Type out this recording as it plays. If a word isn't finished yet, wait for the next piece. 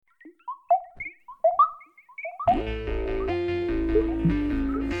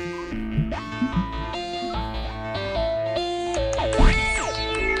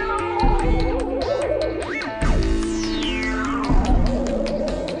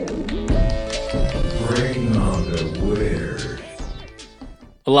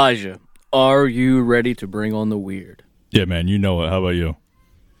Elijah, are you ready to bring on the weird? Yeah, man, you know it. How about you?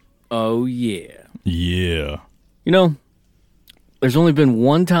 Oh, yeah. Yeah. You know, there's only been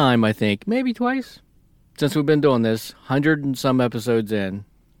one time, I think, maybe twice, since we've been doing this, 100 and some episodes in,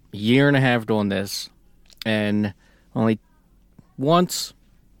 a year and a half doing this, and only once,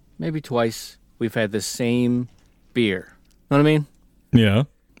 maybe twice, we've had the same beer. Know what I mean? Yeah.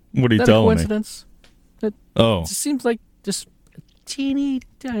 What are you Is that a telling me? coincidence? It Oh, just seems like just a teeny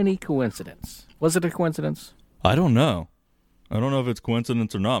tiny coincidence. Was it a coincidence? I don't know. I don't know if it's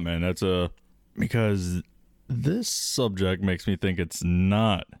coincidence or not, man. Because this subject makes me think it's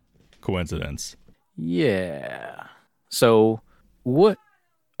not coincidence. Yeah. So, what?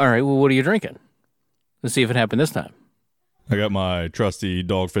 All right, well, what are you drinking? Let's see if it happened this time. I got my trusty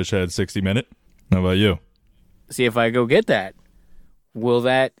Dogfish Head 60 Minute. How about you? See if I go get that. Will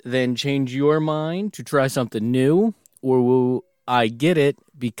that then change your mind to try something new? Or will I get it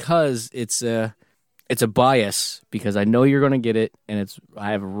because it's a bias? Because I know you're going to get it, and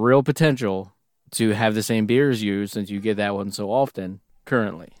I have real potential to have the same beer as you since you get that one so often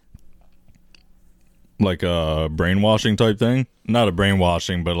currently. Like a brainwashing type thing? Not a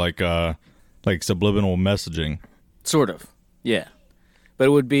brainwashing, but like subliminal messaging. Sort of, yeah. But it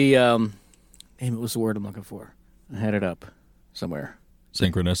would be, damn, it was the word I'm looking for. I had it up somewhere.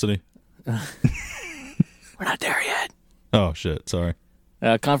 Synchronicity? We're not there yet. Oh, shit. Sorry.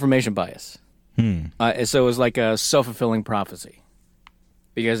 Confirmation bias. So it was like a self-fulfilling prophecy.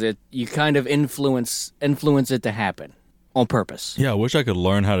 Because you kind of influence it to happen on purpose. Yeah, I wish I could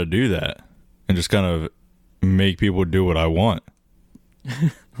learn how to do that and just kind of make people do what I want.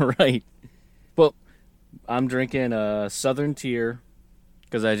 Right. Well, I'm drinking a Southern Tier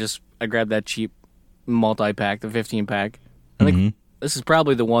because I grabbed that cheap multi-pack, the 15-pack. I think this is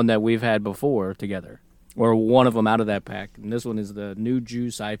probably the one that we've had before together, or one of them out of that pack. And this one is the New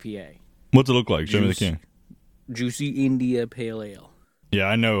Juice IPA. What's it look like? Show me the Juice. can. Juicy India Pale Ale. Yeah,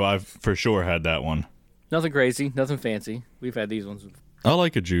 I know. I've for sure had that one. Nothing crazy, nothing fancy. We've had these ones. I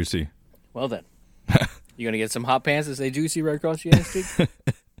like it juicy. Well then. You gonna get some hot pants that say juicy right across your ass cheek?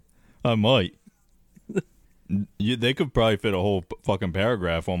 I might. They could probably fit a whole fucking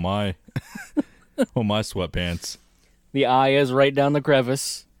paragraph on my on my sweatpants. The I is right down the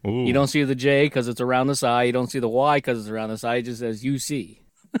crevice. Ooh. You don't see the J because it's around the side. You don't see the Y because it's around the side. It just says UC.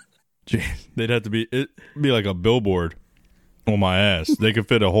 Jeez, it'd be like a billboard on my ass. They could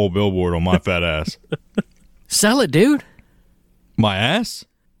fit a whole billboard on my fat ass. Sell it, dude. My ass?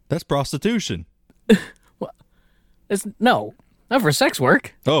 That's prostitution. No, not for sex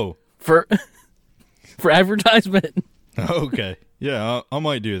work. Oh, For advertisement. okay. Yeah, I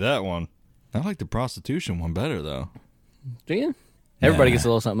might do that one. I like the prostitution one better, though. Do you? Everybody Nah. gets a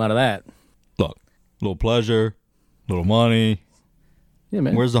little something out of that. Look, little pleasure, little money. Yeah,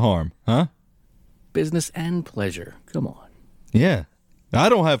 man. Where's the harm, huh? Business and pleasure. Come on. Yeah. I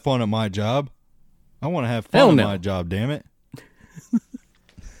don't have fun at my job. I want to have Hell fun no. at my job, damn it.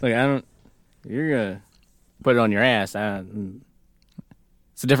 Like, you're gonna put it on your ass.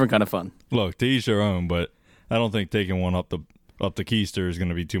 It's a different kind of fun. Look, to each their own, but I don't think taking one up the keister is going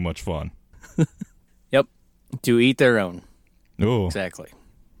to be too much fun. Yep. To eat their own. Oh, Exactly.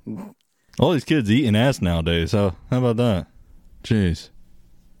 all these kids eating ass nowadays. How about that? Jeez.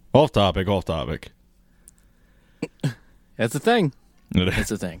 Off topic. That's the thing. It That's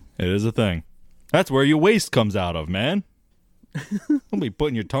the thing. is a thing. That's where your waste comes out of, man. Don't be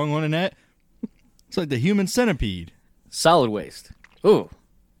putting your tongue on that. It's like the human centipede. Solid waste. Ooh.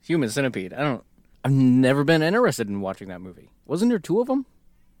 Human Centipede. I've never been interested in watching that movie. Wasn't there two of them?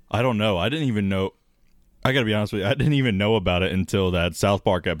 I don't know. I didn't even know. I got to be honest with you. I didn't even know about it until that South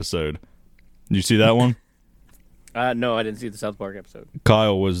Park episode. Did you see that one? No, I didn't see the South Park episode.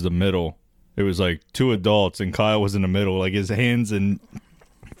 Kyle was the middle. It was like two adults, and Kyle was in the middle. Like his hands and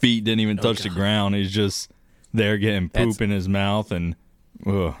feet didn't even touch the ground. He's just there getting poop in his mouth, and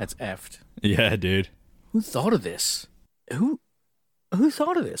That's effed. yeah, dude. Who thought of this? Who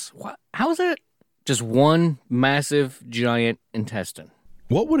thought of this? What? How is that? Just one massive giant intestine.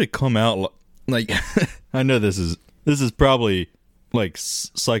 What would it come out like? I know this is probably like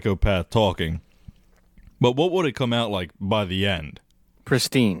psychopath talking, but what would it come out like by the end?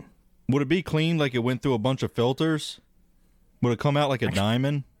 Pristine. Would it be clean like it went through a bunch of filters? Would it come out like a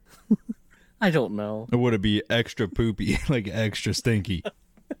diamond? I don't know. Or would it be extra poopy, like extra stinky?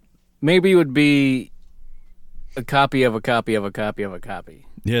 Maybe it would be a copy of a copy of a copy of a copy.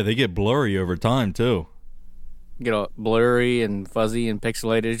 Yeah, they get blurry over time, too. Get all blurry and fuzzy and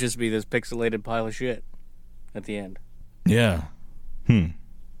pixelated. It'd just be this pixelated pile of shit at the end. Yeah. I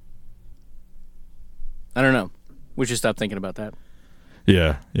don't know. We should stop thinking about that.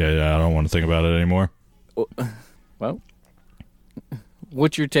 Yeah. I don't want to think about it anymore. Well,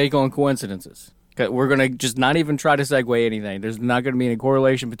 what's your take on coincidences? 'Cause we're going to just not even try to segue anything. There's not going to be any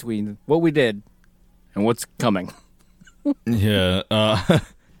correlation between what we did and what's coming. Yeah. I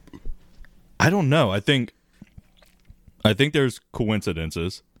don't know. I think there's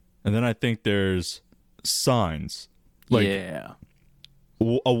coincidences, and then I think there's signs. Like yeah.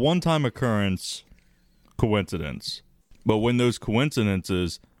 a one-time occurrence, coincidence. But when those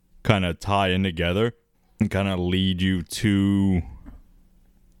coincidences kind of tie in together and kind of lead you to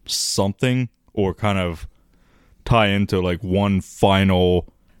something, or kind of tie into like one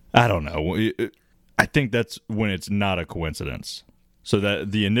final, I don't know. I think that's when it's not a coincidence. So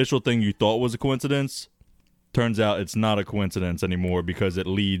that the initial thing you thought was a coincidence turns out it's not a coincidence anymore because it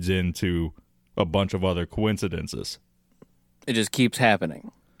leads into a bunch of other coincidences. It just keeps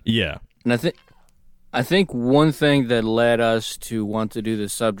happening. Yeah. And I think one thing that led us to want to do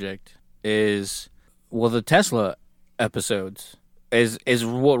this subject is, well, the Tesla episodes is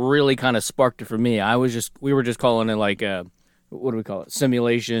what really kind of sparked it for me. We were just calling it like what do we call it?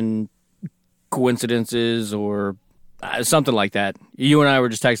 Simulation coincidences or something like that. You and I were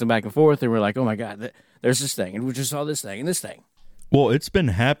just texting back and forth, and we're like, oh my God, there's this thing, and we just saw this thing and this thing. Well, it's been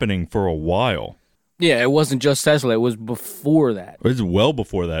happening for a while. Yeah, it wasn't just Tesla. It was before that. It was well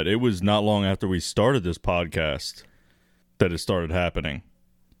before that. It was not long after we started this podcast that it started happening.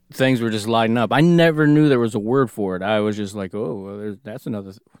 Things were just lighting up. I never knew there was a word for it. I was just like, oh, well, that's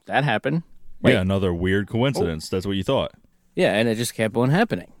another... That happened. Wait. Yeah, another weird coincidence. That's what you thought. Yeah, and it just kept on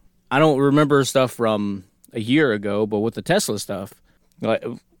happening. I don't remember stuff from a year ago, but with the Tesla stuff,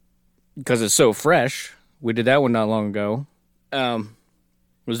 because it's so fresh, we did that one not long ago.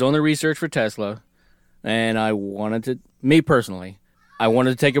 Was doing the research for Tesla, and I wanted to, me personally, I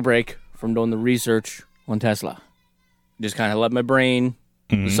wanted to take a break from doing the research on Tesla. Just kind of let my brain,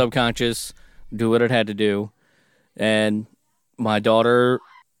 the subconscious, do what it had to do. And my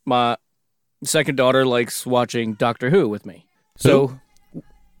second daughter likes watching Doctor Who with me. So,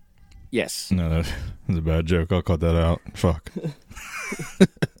 yes. No, that's a bad joke. I'll cut that out. Fuck.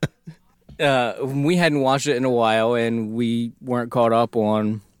 We hadn't watched it in a while, and we weren't caught up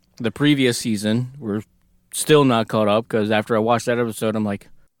on the previous season. We're still not caught up, because after I watched that episode, I'm like,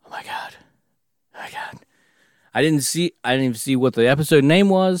 oh my God. I didn't even see what the episode name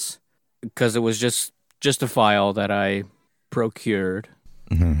was, because it was just a file that I procured.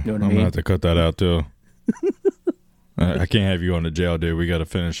 You know what I mean? I'm gonna have to cut that out too. I can't have you on the jail, dude. We gotta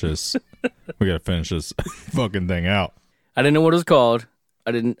finish this. We gotta finish this fucking thing out. I didn't know what it was called.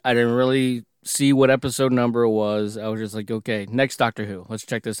 I didn't really see what episode number it was. I was just like, okay, next Doctor Who. Let's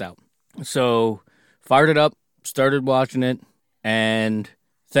check this out. So fired it up, started watching it, and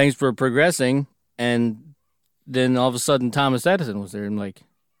things were progressing. And then all of a sudden, Thomas Edison was there. I'm like,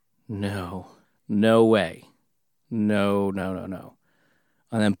 no way. No.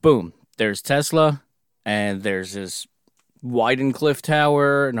 And then boom, there's Tesla, and there's this Weidencliff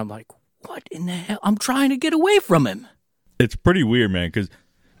Tower. And I'm like, what in the hell? I'm trying to get away from him. It's pretty weird, man, because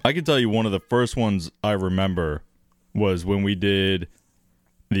I can tell you one of the first ones I remember was when we did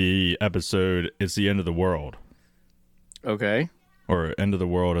the episode, It's the End of the World. Okay. Or End of the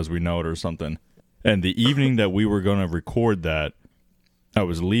World as We Know It or something. And the evening that we were going to record that, I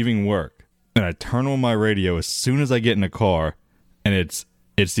was leaving work, and I turn on my radio as soon as I get in the car, and it's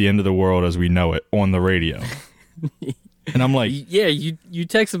the End of the World as We Know It on the radio. And I'm like... Yeah, you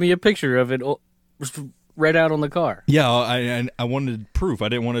texted me a picture of it read out on the car. Yeah, I wanted proof. I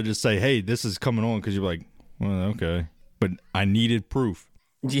didn't want to just say, hey, this is coming on, because you're like, well, okay. But I needed proof.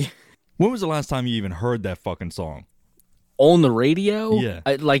 Yeah. When was the last time you even heard that fucking song? On the radio? Yeah.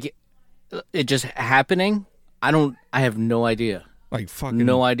 It just happening? I have no idea. Like fucking...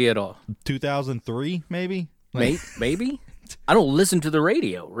 No idea at all. 2003, maybe? Maybe? I don't listen to the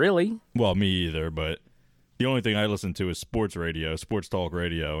radio, really. Well, me either, but the only thing I listen to is sports radio, sports talk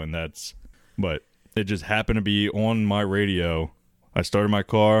radio, and that's... But it just happened to be on my radio. I started my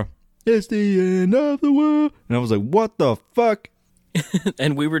car. It's the end of the world. And I was like, what the fuck?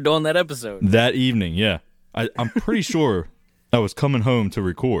 And we were doing that episode. That evening, yeah. I'm pretty sure I was coming home to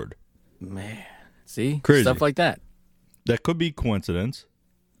record. Man. See? Crazy. Stuff like that. That could be coincidence.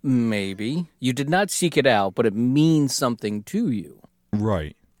 Maybe. You did not seek it out, but it means something to you.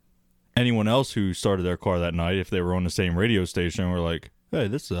 Right. Anyone else who started their car that night, if they were on the same radio station, were like, hey,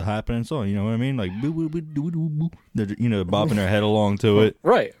 this is a happening song. You know what I mean? Like, boo, boo, boo, boo, boo, boo. They're, bopping their head along to it.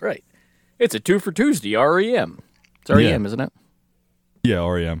 Right. It's a 2 for Tuesday, REM. It's REM, isn't it? Yeah,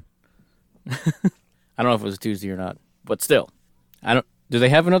 REM. I don't know if it was a Tuesday or not, but still. Do they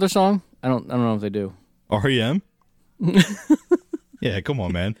have another song? I don't know if they do. REM? Yeah, come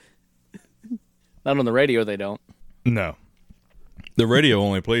on, man. Not on the radio, they don't. No. The radio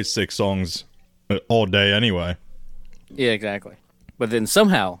only plays 6 songs all day anyway. Yeah, exactly. But then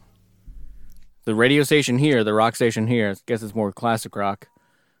somehow, the radio station here, the rock station here, I guess it's more classic rock,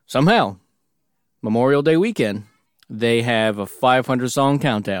 somehow, Memorial Day weekend, they have a 500-song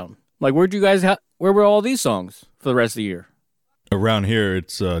countdown. Like, where were all these songs for the rest of the year? Around here,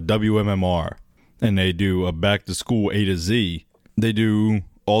 it's WMMR, and they do a back to school A to Z. They do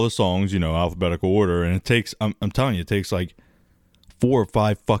all the songs, alphabetical order, and it takes, I'm telling you, it takes like 4 or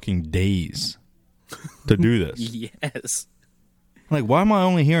 5 fucking days to do this. Yes. Like, why am I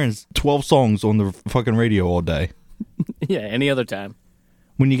only hearing 12 songs on the fucking radio all day? Yeah, any other time.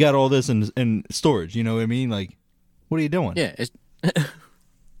 When you got all this in storage, you know what I mean? Like, what are you doing? Yeah.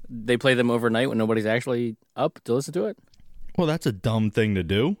 They play them overnight when nobody's actually up to listen to it? Well, that's a dumb thing to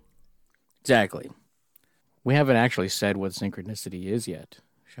do. Exactly. We haven't actually said what synchronicity is yet.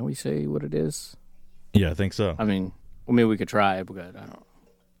 Shall we say what it is? Yeah, I think so. I mean, maybe we could try, but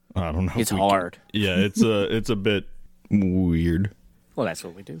I don't know. It's hard. Yeah, it's a bit weird. Well, that's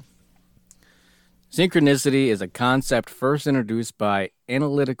what we do. Synchronicity is a concept first introduced by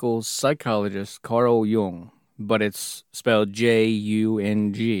analytical psychologist Carl Jung, but it's spelled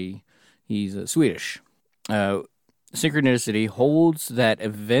Jung. He's Swedish. Synchronicity holds that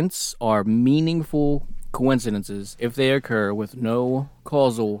events are meaningful coincidences if they occur with no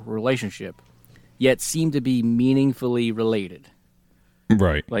causal relationship, yet seem to be meaningfully related.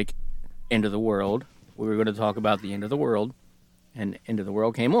 Right. Like, end of the world. We were going to talk about the end of the world, and end of the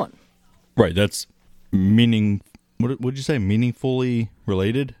world came on. Right, that's what would you say? Meaningfully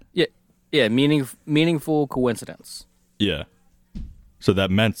related? Yeah, meaningful coincidence. Yeah. So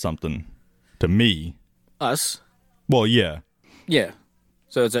that meant something to me. Us. Well, yeah. Yeah.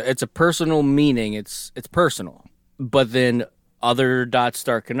 So it's a personal meaning. It's personal. But then other dots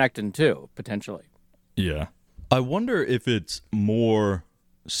start connecting too, potentially. Yeah. I wonder if it's more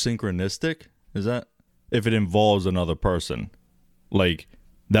synchronistic. Is that if it involves another person? Like,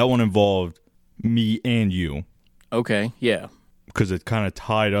 that one involved me and you. Okay, yeah. Because it kind of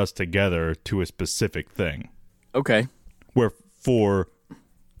tied us together to a specific thing. Okay. Where for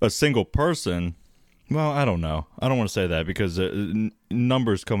a single person, well, I don't know. I don't want to say that because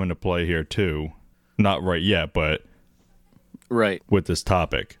numbers come into play here too. Not right yet, but right with this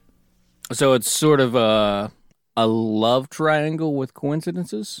topic. So it's sort of a love triangle with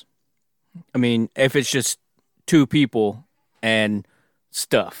coincidences? I mean, if it's just 2 people and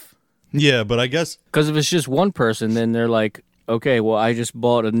stuff. Yeah, but I guess... Because if it's just one person, then they're like, okay, well, I just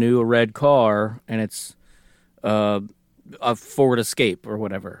bought a new red car, and it's a Ford Escape or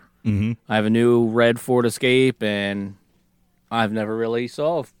whatever. Mm-hmm. I have a new red Ford Escape, and I've never really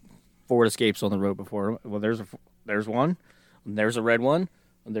saw Ford Escapes on the road before. Well, there's one, and there's a red one,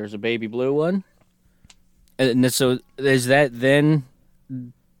 and there's a baby blue one. And so is that then...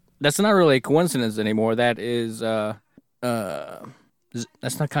 That's not really a coincidence anymore. That is...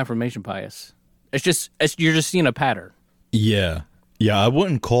 that's not confirmation bias. You're just seeing a pattern. Yeah. Yeah, I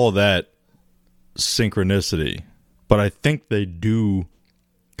wouldn't call that synchronicity, but I think they do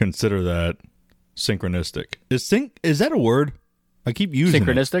consider that synchronistic. Is that a word? I keep using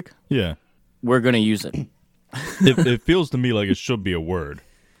synchronistic? It. Yeah. We're going to use it. It feels to me like it should be a word.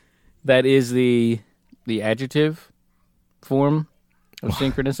 That is the adjective form of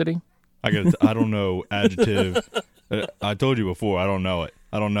synchronicity? I don't know adjective. I told you before, I don't know it.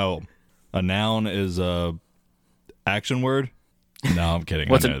 I don't know. A noun is a action word? No, I'm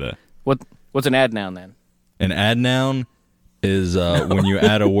kidding. I know that. What's an adnoun then? An adnoun is when you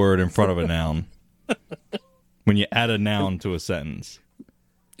add a word in front of a noun. When you add a noun to a sentence.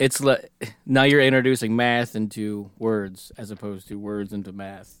 It's now you're introducing math into words as opposed to words into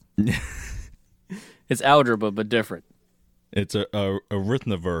math. It's algebra, but different. It's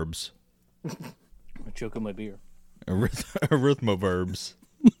arithmoverbs. I'm choking my beer. Arithmoverbs.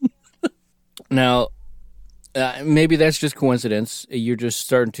 Now, maybe that's just coincidence. You're just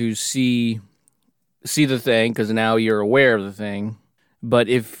starting to see the thing because now you're aware of the thing. But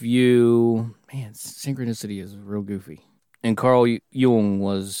if synchronicity is real goofy. And Carl Jung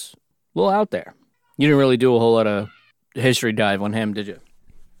was a little out there. You didn't really do a whole lot of history dive on him, did you?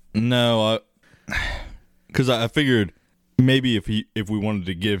 No, because I figured maybe if we wanted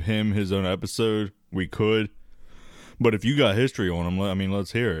to give him his own episode, we could. But if you got history on him, I mean,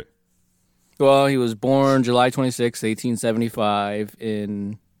 let's hear it. Well, he was born July 26, 1875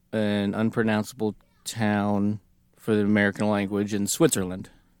 in an unpronounceable town for the American language in Switzerland.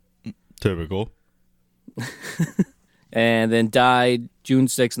 Typical. And then died June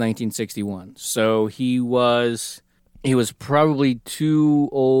 6, 1961. So he was he was probably too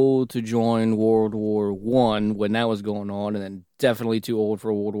old to join World War One when that was going on, and then definitely too old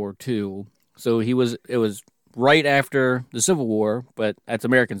for World War Two. So it was right after the Civil War, but that's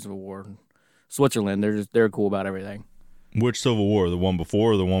American Civil War. Switzerland, they're cool about everything. Which Civil War? The one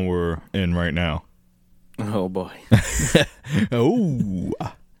before or the one we're in right now? Oh boy. Oh.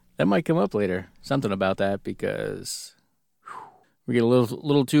 That might come up later. Something about that, because we get a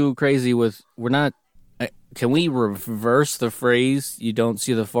little too crazy with we're not. Can we reverse the phrase? You don't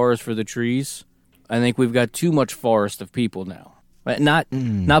see the forest for the trees. I think we've got too much forest of people now. Not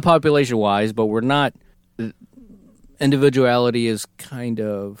population wise, but we're not. Individuality is kind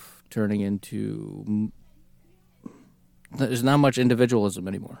of turning into. There's not much individualism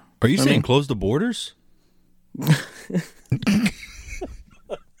anymore. Are you saying close the borders?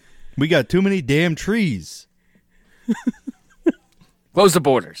 We got too many damn trees. Close the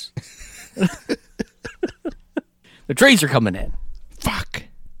borders. The trees are coming in. Fuck.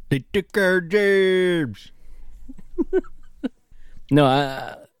 They took our jobs.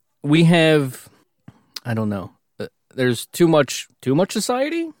 No, we have. I don't know. There's too much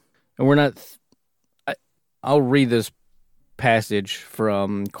society, and we're not. I'll read this passage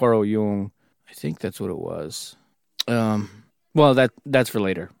from Carl Jung. I think that's what it was. Well, that's for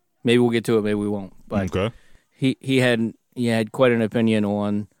later. Maybe we'll get to it. Maybe we won't. But okay. He had quite an opinion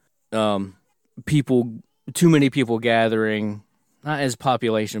on people. Too many people gathering, not as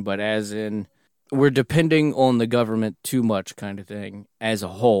population, but as in we're depending on the government too much, kind of thing, as a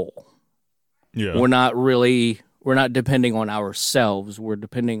whole. Yeah. We're not depending on ourselves. We're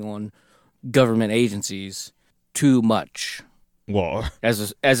depending on government agencies too much. Well,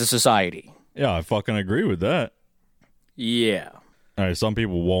 as a society. Yeah, I fucking agree with that. Yeah. All right, some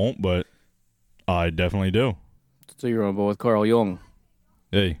people won't, but I definitely do. So you're on board with Carl Jung.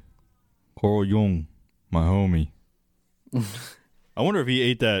 Hey, Carl Jung, my homie. I wonder if he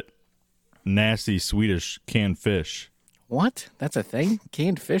ate that nasty Swedish canned fish. What? That's a thing?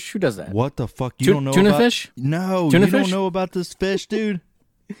 Canned fish? Who does that? What the fuck? You don't know tuna about... fish? No, tuna you fish? don't know about this fish, dude?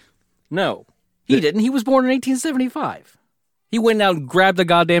 No. He didn't. He was born in 1875. He went out and grabbed the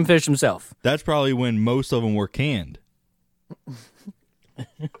goddamn fish himself. That's probably when most of them were canned.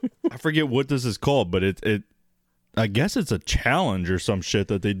 I forget what this is called, but it I guess it's a challenge or some shit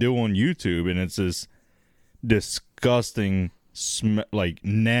that they do on YouTube, and it's this disgusting, like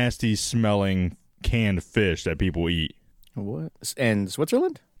nasty smelling canned fish that people eat. What? And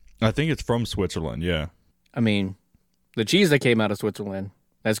Switzerland? I think it's from Switzerland, yeah. I mean, the cheese that came out of Switzerland,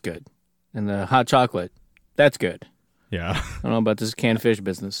 that's good. And the hot chocolate, that's good. Yeah. I don't know about this canned fish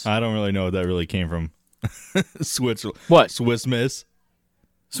business. I don't really know if that really came from Switzerland. What? Swiss Miss?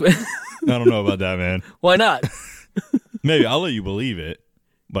 I don't know about that, man. Why not? Maybe. I'll let you believe it.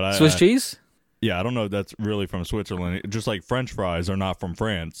 But Swiss cheese? Yeah, I don't know if that's really from Switzerland. Just like French fries are not from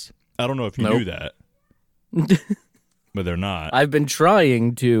France. I don't know if you knew that. But they're not. I've been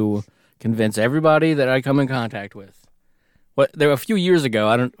trying to convince everybody that I come in contact with. There a few years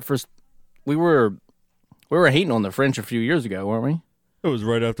ago, we were hating on the French a few years ago, weren't we? It was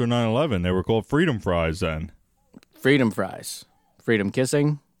right after 9/11. They were called freedom fries then. Freedom fries. Freedom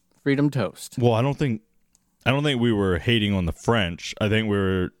kissing. Freedom toast. Well, I don't think we were hating on the French. I think we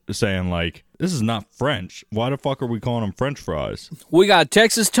were saying, like, this is not French. Why the fuck are we calling them French fries? We got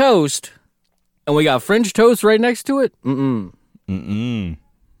Texas toast, and we got French toast right next to it?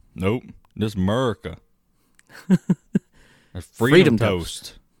 Nope. This America. Freedom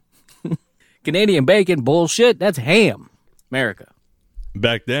toast. Canadian bacon, bullshit. That's ham. America.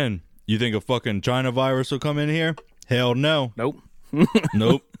 Back then, you think a fucking China virus will come in here? Hell no. Nope.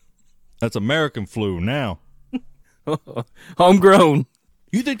 Nope. That's American flu now. Homegrown.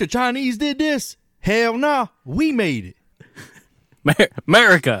 You think the Chinese did this? Hell no. We made it.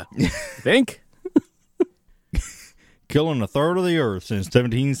 America. Think? Killing a third of the earth since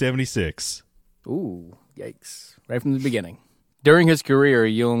 1776. Ooh, yikes. Right from the beginning. During his career,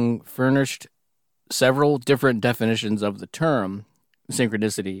 Jung furnished several different definitions of the term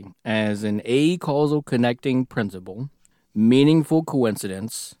synchronicity as an a-causal connecting principle, meaningful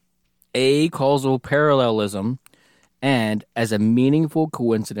coincidence, a-causal parallelism, and as a meaningful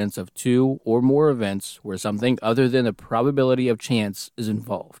coincidence of two or more events where something other than the probability of chance is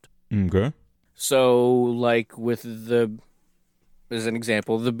involved. Okay. So, like with as an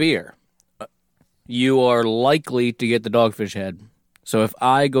example, the beer. You are likely to get the Dogfish Head. So if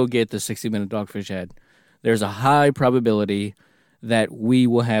I go get the 60-minute Dogfish Head, there's a high probability that we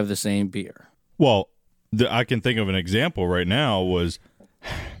will have the same beer. Well, I can think of an example right now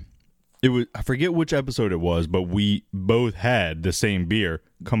I forget which episode it was, but we both had the same beer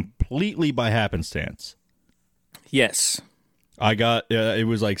completely by happenstance. Yes. I got it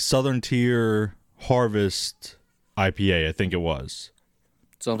was like Southern Tier Harvest IPA, I think it was.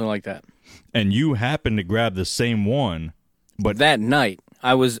 Something like that. And you happened to grab the same one, But that night,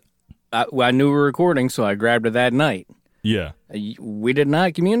 I knew we were recording, so I grabbed it that night. yeah. We did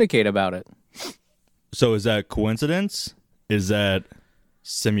not communicate about it. So is that coincidence? Is that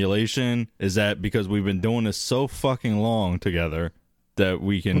simulation? Is that because we've been doing this so fucking long together that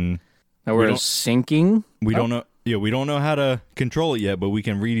we can Now we're syncing. we don't know we don't know how to control it yet, but we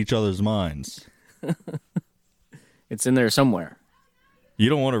can read each other's minds. It's in there somewhere. You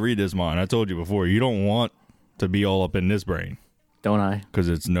don't want to read this mind. I told you before. You don't want to be all up in this brain Don't I? because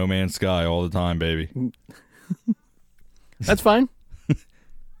it's No Man's Sky all the time, baby. That's fine.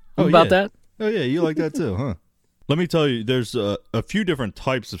 Oh, About yeah. that. Oh yeah, you like that too, huh? Let me tell you, there's a few different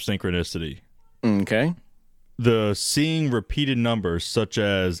types of synchronicity. Okay. The seeing repeated numbers such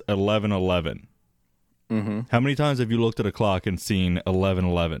as 1111. Mm-hmm. How many times have you looked at a clock and seen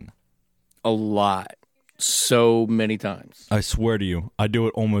 1111? A lot. So many times. I swear to you, I do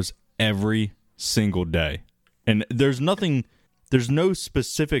it almost every single day. And there's no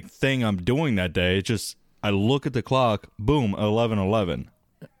specific thing I'm doing that day. It's just I look at the clock, boom, 1111.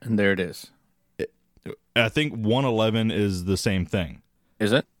 And there it is. I think 111 is the same thing.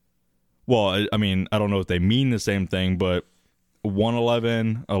 Is it? Well, I mean, I don't know if they mean the same thing, but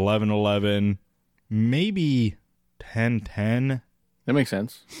 111, 1111, maybe 1010. That makes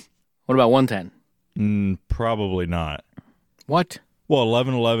sense. What about 110? Probably not. What? Well,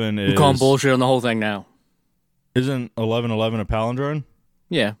 1111 is... I'm calling bullshit on the whole thing now. Isn't 1111 a palindrome?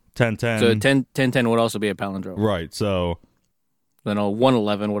 Yeah. 1010. So 1010 would also be a palindrome. Right, so Then a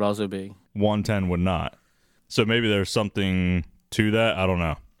 111 would also be. 110 would not. So maybe there's something to that. I don't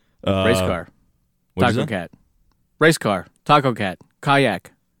know. Race car. What is Taco that? cat. Race car. Taco cat.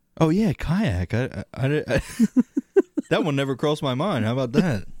 Kayak. Oh, yeah, kayak. I that one never crossed my mind. How about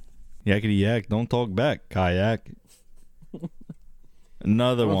that? Yakety yak, don't talk back, kayak.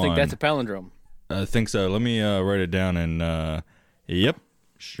 Another I don't one. think that's a palindrome. I think so. Let me write it down and yep,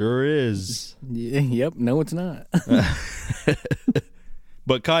 sure is. Yep. No, it's not.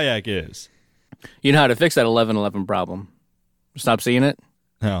 But kayak is. You know how to fix that 1111 problem. Stop seeing it.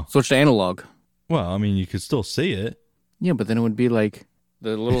 How? Switch to analog. Well, I mean, you could still see it. Yeah, but then it would be like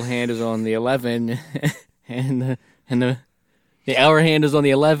the little hand is on the 11 and the hour hand is on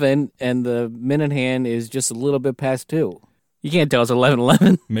the 11 and the minute hand is just a little bit past 2. You can't tell it's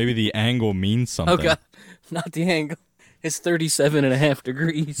 11:11. Maybe the angle means something. Oh god, not the angle. It's 37.5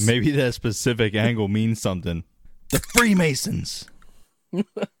 degrees. Maybe that specific angle means something. The Freemasons.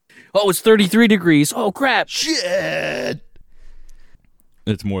 Oh, it's 33 degrees. Oh crap. Shit.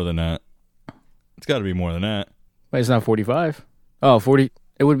 It's more than that. It's got to be more than that. Wait, it's not 45. Oh, 40.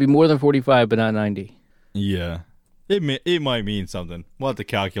 It would be more than 45, but not 90. Yeah. It might mean something. We'll have to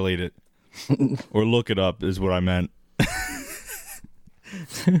calculate it. Or look it up is what I meant.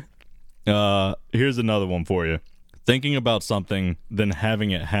 Here's another one for you. Thinking about something, then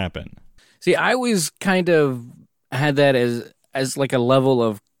having it happen. See, I always kind of had that as like a level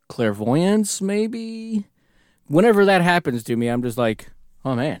of clairvoyance, maybe. Whenever that happens to me, I'm just like,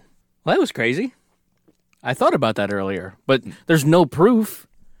 oh man, well, that was crazy. I thought about that earlier, but there's no proof.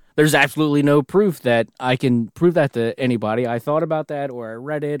 There's absolutely no proof that I can prove that to anybody. I thought about that, or I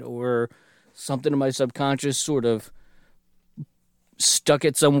read it, or something in my subconscious sort of stuck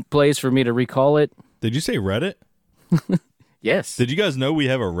it someplace for me to recall it. Did you say Reddit? Yes. Did you guys know we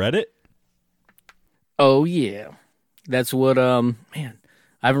have a Reddit? Oh, yeah. That's what, man,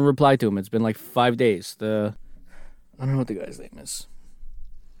 I haven't replied to him. It's been like 5 days. I don't know what the guy's name is.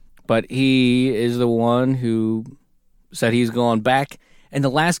 But he is the one who said he's gone back. And the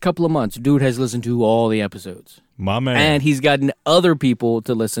last couple of months, dude has listened to all the episodes. My man. And he's gotten other people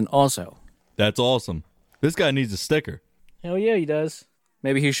to listen also. That's awesome. This guy needs a sticker. Hell yeah, he does.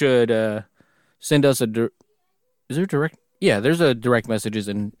 Maybe he should send us is there direct? Yeah, there's a direct messages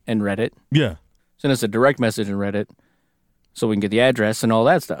in Reddit. Yeah. Send us a direct message in Reddit so we can get the address and all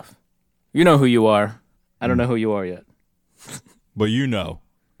that stuff. You know who you are. I don't know who you are yet. But you know.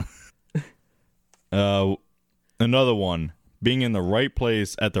 Another one. Being in the right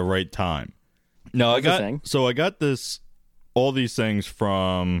place at the right time. Now, I got all these things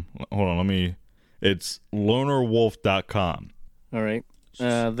from, hold on, it's lonerwolf.com. All right.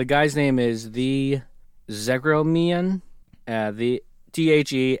 The guy's name is the Zegromian, the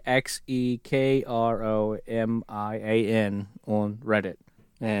THEXEKROMIAN on Reddit.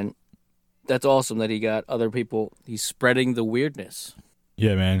 And that's awesome that he got other people. He's spreading the weirdness.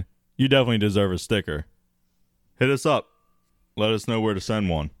 Yeah, man. You definitely deserve a sticker. Hit us up. Let us know where to send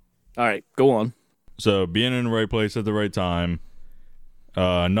one. All right, go on. So being in the right place at the right time.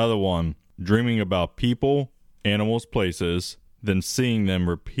 Another one, dreaming about people, animals, places, then seeing them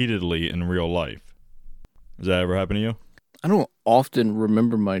repeatedly in real life. Does that ever happen to you? I don't often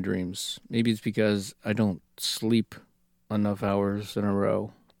remember my dreams. Maybe it's because I don't sleep enough hours in a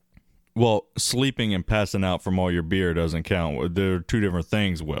row. Well, sleeping and passing out from all your beer doesn't count. They're two different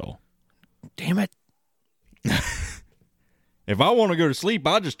things, Will. Damn it. If I want to go to sleep,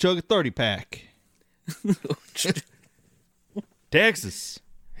 I'll just chug a 30-pack. Texas.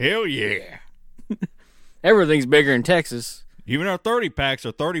 Hell yeah. Everything's bigger in Texas. Even our 30-packs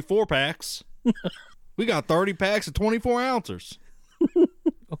are 34-packs. We got 30 packs of 24 ounces.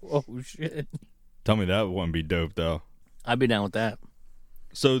 Oh, shit. Tell me that wouldn't be dope, though. I'd be down with that.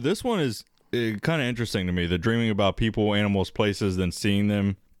 So this one is kind of interesting to me. The dreaming about people, animals, places, then seeing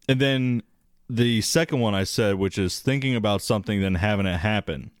them. And then the second one I said, which is thinking about something, then having it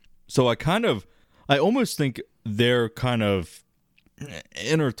happen. So I almost think they're kind of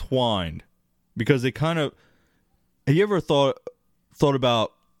intertwined because they kind of, have you ever thought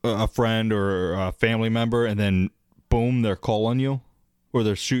about a friend or a family member and then boom, they're calling you or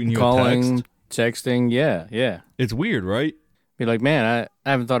they're shooting you a text? Texting, yeah. It's weird, right? Be like, man, I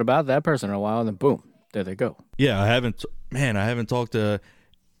haven't thought about that person in a while, and then boom, there they go. Yeah, I haven't talked to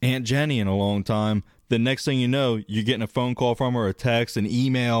Aunt Jenny in a long time. The next thing you know, you're getting a phone call from her, a text, an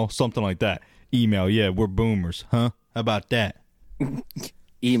email, something like that. Email, yeah, we're boomers, huh? How about that?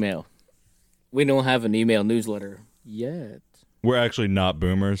 Email. We don't have an email newsletter yet. We're actually not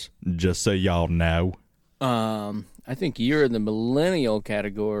boomers, just so y'all know. I think you're in the millennial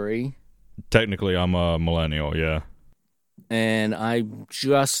category. Technically, I'm a millennial, yeah. And I'm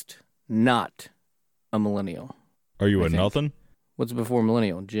just not a millennial. Are you I a think. nothing? What's before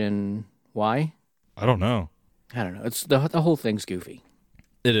millennial? Gen Y? I don't know. I don't know. It's the whole thing's goofy.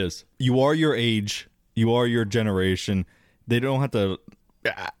 It is. You are your age. You are your generation. They don't have to...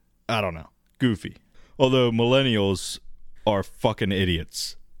 I don't know. Goofy. Although millennials are fucking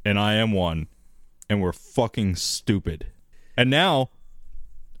idiots. And I am one. And we're fucking stupid. And now,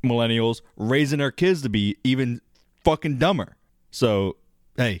 millennials raising their kids to be even fucking dumber. So,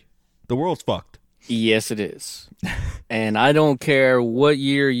 hey, the world's fucked. Yes, it is. And I don't care what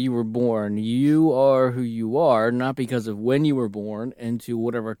year you were born. You are who you are, not because of when you were born, into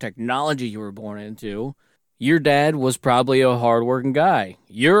whatever technology you were born into. Your dad was probably a hardworking guy.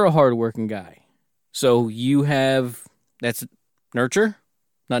 You're a hardworking guy. So you have, that's nurture?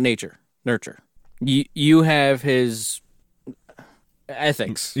 Not nature. Nurture. You have his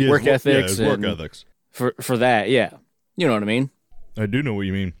ethics, Yeah, work ethics. Yeah, his work ethics. For that, yeah. You know what I mean? I do know what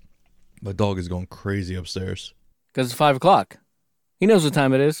you mean. My dog is going crazy upstairs. Because it's 5 o'clock. He knows what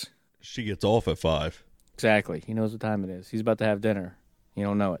time it is. She gets off at 5. Exactly. He knows what time it is. He's about to have dinner. You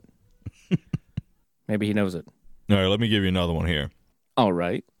don't know it. Maybe he knows it. All right, let me give you another one here. All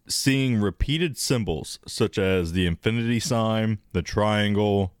right. Seeing repeated symbols such as the infinity sign, the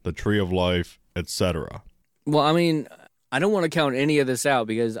triangle, the tree of life, etc. Well, I mean, I don't want to count any of this out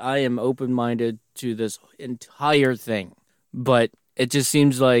because I am open-minded to this entire thing. But it just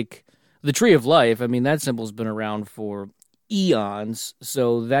seems like the tree of life, I mean, that symbol's been around for eons,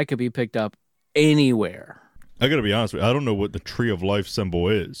 so that could be picked up anywhere. I gotta be honest with you, I don't know what the tree of life symbol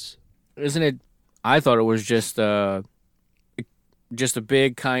is. Isn't it? I thought it was just a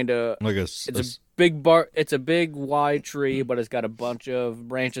big kind of Like it's a big wide tree, but it's got a bunch of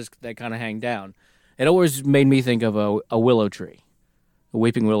branches that kind of hang down. It always made me think of a willow tree, a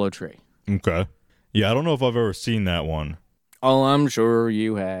weeping willow tree. Okay. Yeah, I don't know if I've ever seen that one. Oh, I'm sure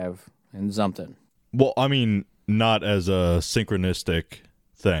you have, and something. Well, I mean, not as a synchronistic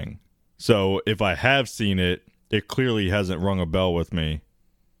thing. So if I have seen it, it clearly hasn't rung a bell with me.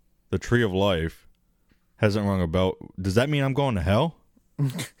 The tree of life hasn't rung a bell. Does that mean I'm going to hell?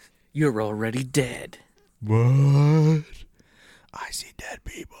 You're already dead. What? I see dead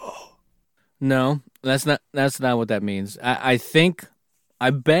people. No, that's not what that means. I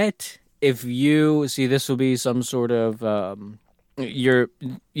bet if you see, this will be some sort of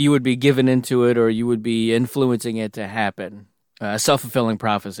you would be given into it, or you would be influencing it to happen. Self-fulfilling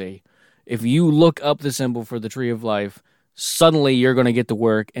prophecy. If you look up the symbol for the tree of life, suddenly you're going to get to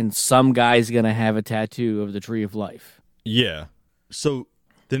work, and some guy's going to have a tattoo of the tree of life. Yeah. So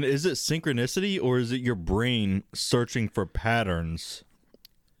then is it synchronicity, or is it your brain searching for patterns?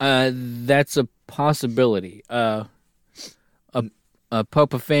 That's a possibility. Apophenia.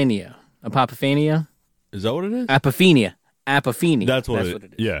 Apophenia? Is that what it is? Apophenia. Apophenia. That's what it is.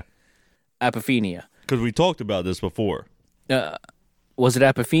 Yeah. Apophenia. Because we talked about this before. Was it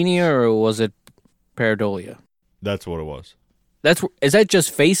apophenia or was it pareidolia? That's what it was. Is that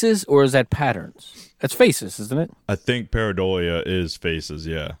just faces or is that patterns? That's faces, isn't it? I think pareidolia is faces,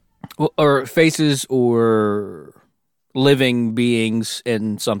 yeah. Well, or faces or living beings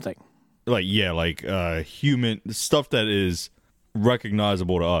in something. Like, yeah, like human stuff that is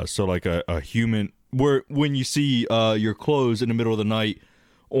recognizable to us. So like a human, where when you see your clothes in the middle of the night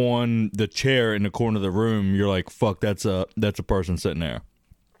on the chair in the corner of the room, you're like, fuck, that's a person sitting there.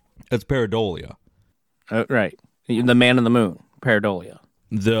 That's pareidolia. Right. The man in the moon, pareidolia.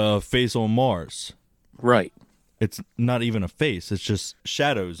 The face on Mars. Right. It's not even a face. It's just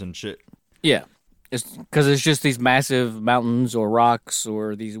shadows and shit. Yeah. It's because it's just these massive mountains or rocks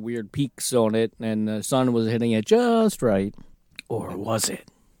or these weird peaks on it, and the sun was hitting it just right. Or was it?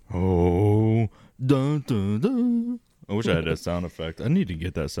 Oh, dun, dun, dun. I wish I had that sound effect. I need to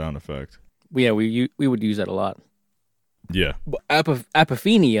get that sound effect. Yeah, we would use that a lot. Yeah.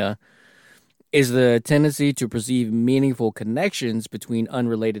 Apophenia is the tendency to perceive meaningful connections between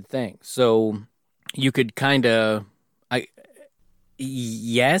unrelated things. So you could kind of, I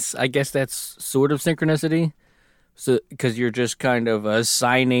guess that's sort of synchronicity. So because you're just kind of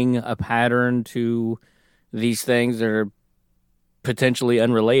assigning a pattern to these things that are potentially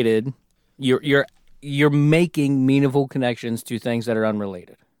unrelated. You're making meaningful connections to things that are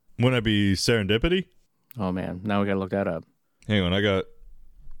unrelated. Wouldn't that be serendipity? Oh man, now we gotta look that up. Hang on,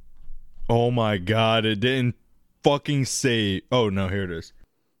 oh my god, it didn't fucking say. Oh no, here it is.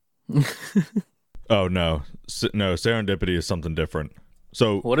 Oh no, no, serendipity is something different.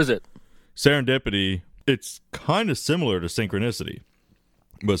 So what is it? Serendipity, it's kind of similar to synchronicity,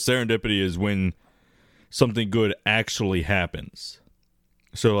 but serendipity is when something good actually happens.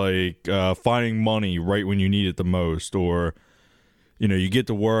 So like finding money right when you need it the most, or you get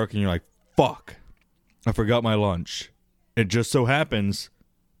to work and you're like, fuck, I forgot my lunch. It just so happens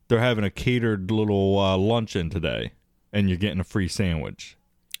they're having a catered little luncheon today, and you're getting a free sandwich.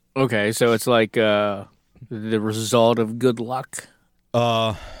 Okay, so it's like the result of good luck.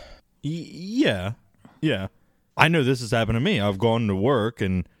 Yeah. I know this has happened to me. I've gone to work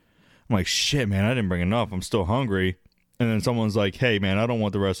and I'm like, shit, man, I didn't bring enough. I'm still hungry. And then someone's like, hey, man, I don't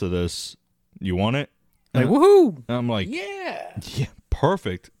want the rest of this. You want it? Like, woohoo! And I'm like, yeah,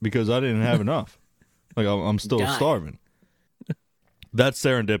 perfect, because I didn't have enough. Like, I'm still starving. That's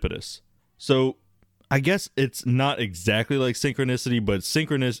serendipitous. So I guess it's not exactly like synchronicity, but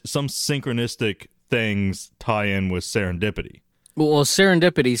some synchronistic things tie in with serendipity. Well,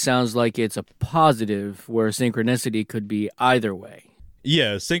 serendipity sounds like it's a positive, where synchronicity could be either way.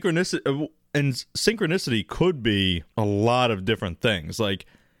 Yeah, synchronicity could be a lot of different things. Like,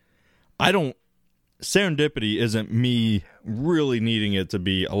 serendipity isn't me really needing it to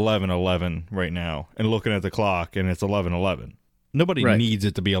be 11:11 right now and looking at the clock and it's 11:11. Nobody needs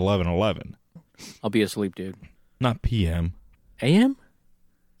it to be 11:11. I'll be asleep, dude. Not PM. AM?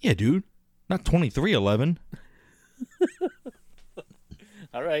 Yeah, dude. Not 23:11.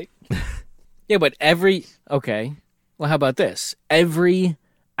 All right. Yeah, but okay. Well, how about this? Every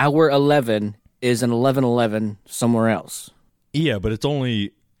hour 11 is an 11:11 somewhere else. Yeah, but it's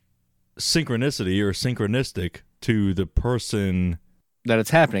only synchronicity or synchronistic to the person that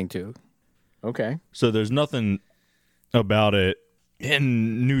it's happening to. Okay. So there's nothing about it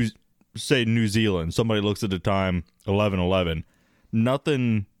in New Zealand. Somebody looks at the time 11:11.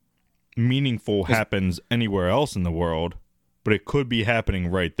 Nothing meaningful happens anywhere else in the world, but it could be happening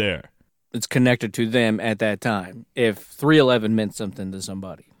right there. It's connected to them at that time. If 3:11 meant something to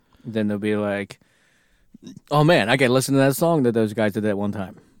somebody, then they'll be like, oh man, I gotta listen to that song that those guys did that one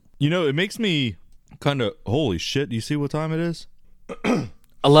time. It makes me kind of, holy shit, do you see what time it is?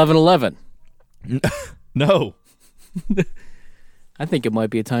 11:11. No. I think it might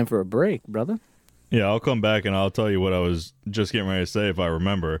be a time for a break, brother. Yeah, I'll come back and I'll tell you what I was just getting ready to say if I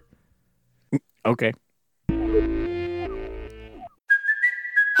remember. Okay.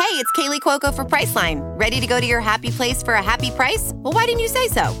 Hey, it's Kaylee Cuoco for Priceline. Ready to go to your happy place for a happy price? Well, why didn't you say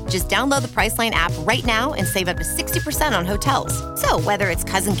so? Just download the Priceline app right now and save up to 60% on hotels. So whether it's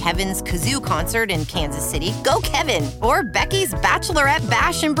Cousin Kevin's Kazoo Concert in Kansas City, go Kevin, or Becky's Bachelorette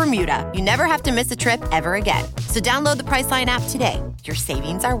Bash in Bermuda, you never have to miss a trip ever again. So download the Priceline app today. Your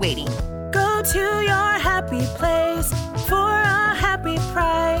savings are waiting. Go to your happy place for a happy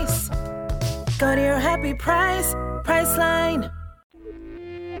price. Go to your happy price, Priceline.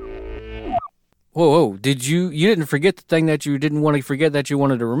 Whoa, you didn't forget the thing that you didn't want to forget that you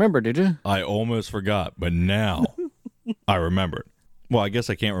wanted to remember, did you? I almost forgot, but now I remembered. Well, I guess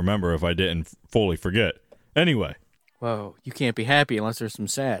I can't remember if I didn't fully forget. Anyway. Whoa, you can't be happy unless there's some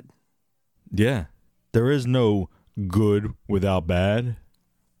sad. Yeah, there is no good without bad.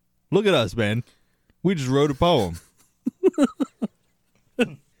 Look at us, man. We just wrote a poem.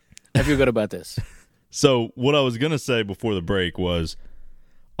 feel good about this. So what I was going to say before the break was,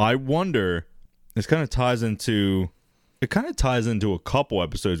 I wonder, it kind of ties into a couple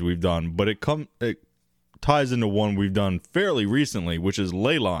episodes we've done, but it ties into one we've done fairly recently, which is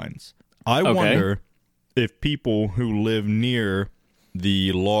ley lines. I wonder if people who live near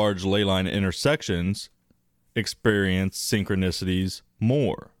the large ley line intersections experience synchronicities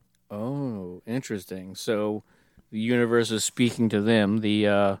more. Oh, interesting. So the universe is speaking to them.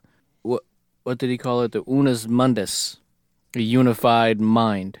 The what did he call it? The unus mundus, the unified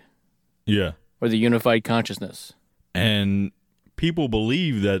mind, Yeah. or the unified consciousness. And people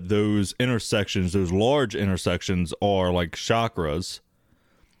believe that those intersections, those large intersections, are like chakras.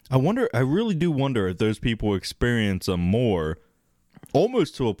 I really do wonder if those people experience them more,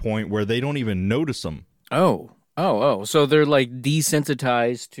 almost to a point where they don't even notice them. Oh. So they're like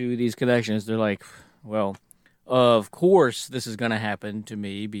desensitized to these connections. They're like, well, of course this is going to happen to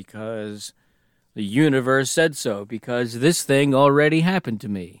me because the universe said so, because this thing already happened to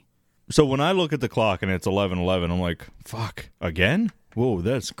me. So when I look at the clock and it's 11:11, I'm like, fuck, again? Whoa,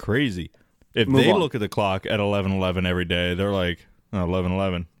 that's crazy. If Move they on. look at the clock at 11:11 every day, they're like, oh,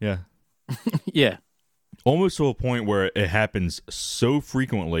 11:11, yeah. Yeah. Almost to a point where it happens so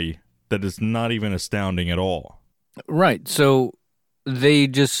frequently that it's not even astounding at all. Right. So they're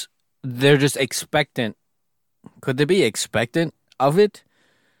just expectant. Could they be expectant of it?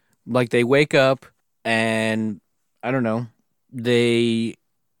 Like they wake up and I don't know, they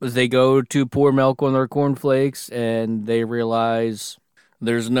go to pour milk on their cornflakes and they realize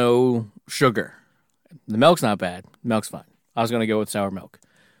there's no sugar. The milk's not bad. Milk's fine. I was going to go with sour milk.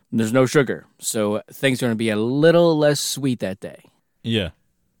 There's no sugar. So things are going to be a little less sweet that day. Yeah.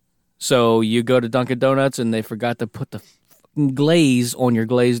 So you go to Dunkin' Donuts and they forgot to put the fucking glaze on your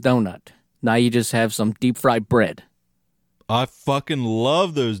glazed donut. Now you just have some deep fried bread. I fucking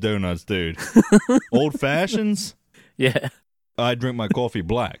love those donuts, dude. Old fashions? Yeah. I drink my coffee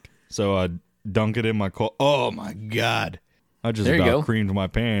black, so I dunk it in my coffee. Oh, my God. I just There you about go. creamed my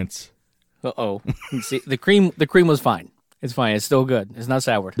pants. Uh-oh. See, the cream was fine. It's fine. It's still good. It's not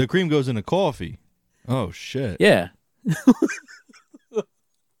soured. The cream goes into coffee. Oh, shit. Yeah.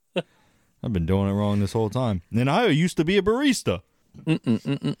 I've been doing it wrong this whole time. And I used to be a barista.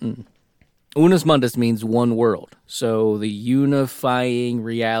 Unus mundus means one world. So the unifying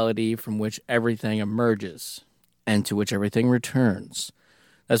reality from which everything emerges and to which everything returns.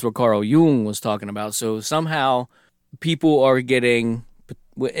 That's what Carl Jung was talking about. So somehow people are getting,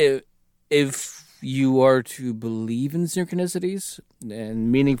 if you are to believe in synchronicities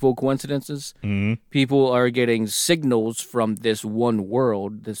and meaningful coincidences, people are getting signals from this one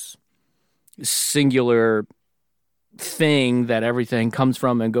world, this singular thing that everything comes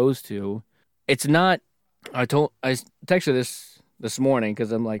from and goes to. It's not, I texted this morning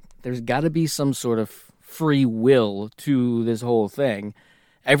because I'm like, there's got to be some sort of free will to this whole thing.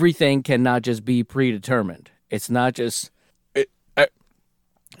 Everything cannot just be predetermined. It's not just a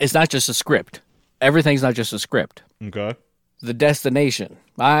script. Everything's not just a script. Okay. The destination.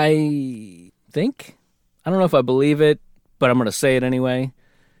 I think, I don't know if I believe it, but I'm going to say it anyway.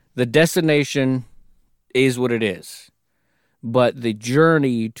 The destination is what it is. But the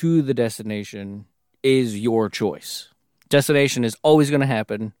journey to the destination is your choice. Destination is always going to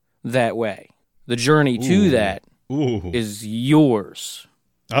happen that way. The journey to that is yours.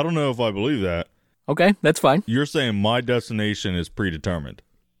 I don't know if I believe that. Okay, that's fine. You're saying my destination is predetermined,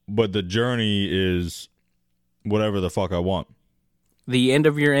 but the journey is whatever the fuck I want. The end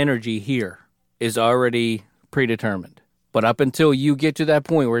of your energy here is already predetermined. But up until you get to that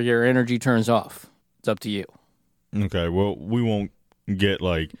point where your energy turns off, it's up to you. Okay, well, we won't get,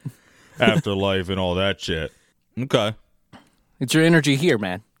 like, afterlife and all that shit. Okay. It's your energy here,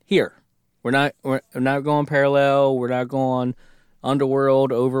 man. Here. We're not going parallel. We're not going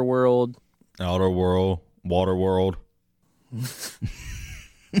underworld, overworld. Outer world, water world.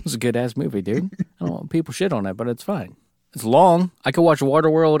 It was a good-ass movie, dude. I don't want people shit on it, but it's fine. It's long. I could watch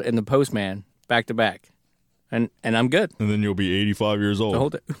Waterworld and The Postman back to back. And I'm good. And then you'll be 85 years old.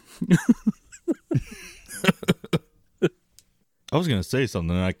 Hold it. I was going to say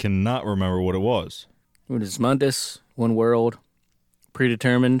something, and I cannot remember what it was. Unus mundus, one world,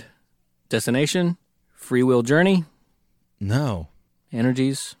 predetermined destination, free will journey, No.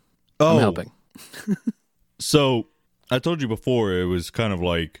 energies. Oh. I'm helping. So, I told you before it was kind of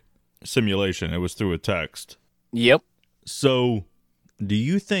like simulation. It was through a text. Yep. So, do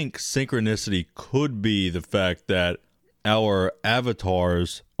you think synchronicity could be the fact that our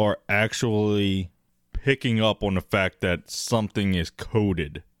avatars are actually picking up on the fact that something is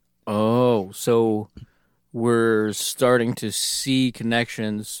coded? Oh, so we're starting to see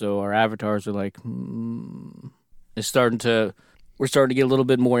connections. So our avatars are like, we're starting to get a little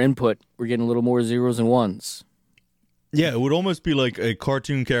bit more input. We're getting a little more zeros and ones. Yeah, it would almost be like a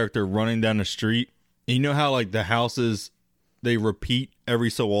cartoon character running down the street. And you know how like the houses, they repeat every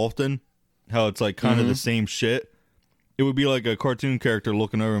so often? How it's like kind of the same shit? It would be like a cartoon character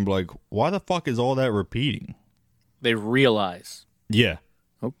looking over and be like, why the fuck is all that repeating? They realize. Yeah.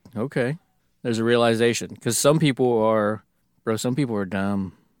 Oh, okay. There's a realization. Because some people are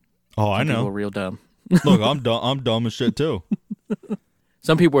dumb. Oh, I Some people know. are real dumb. Look, I'm dumb as shit too.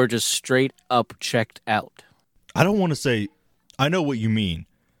 Some people are just straight up checked out. I don't want to say, I know what you mean.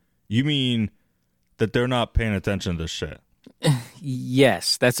 You mean that they're not paying attention to this shit.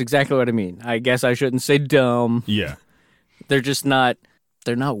 Yes, that's exactly what I mean. I guess I shouldn't say dumb. Yeah. They're just not,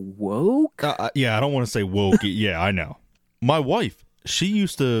 they're not woke? Yeah, I don't want to say woke. Yeah, I know. My wife, she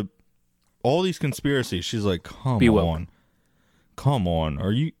used to, all these conspiracies, she's like, Be woke. Come on.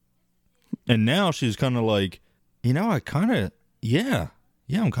 Are you? And now she's kind of like, I kind of,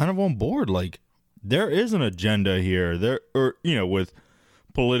 I'm kind of on board. Like, there is an agenda here. With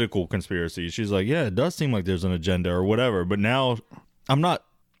political conspiracies. She's like, yeah, it does seem like there's an agenda or whatever. But now, I'm not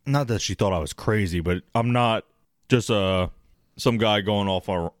that she thought I was crazy, but I'm not just some guy going off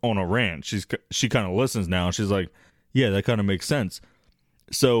on a rant. She kind of listens now. And she's like, yeah, that kind of makes sense.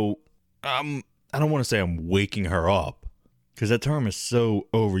 So, I don't want to say I'm waking her up, because that term is so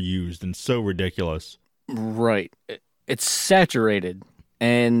overused and so ridiculous. Right. It's saturated.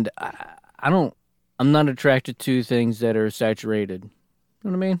 And I'm not attracted to things that are saturated. You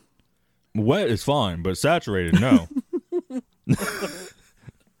know what I mean? Wet is fine, but saturated, no.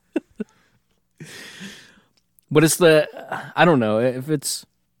 But it's I don't know, if it's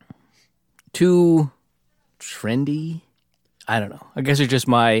too trendy, I don't know. I guess is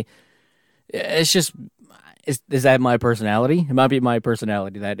that my personality? It might be my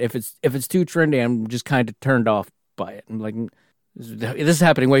personality that if it's too trendy, I'm just kind of turned off by it. I'm like, this is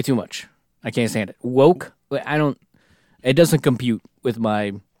happening way too much. I can't stand it. Woke? It doesn't compute with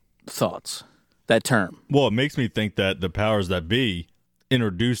my thoughts, that term. Well, it makes me think that the powers that be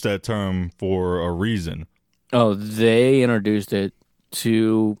introduced that term for a reason. Oh, they introduced it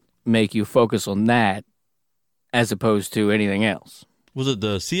to make you focus on that as opposed to anything else. Was it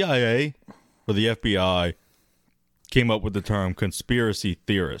the CIA or the FBI came up with the term conspiracy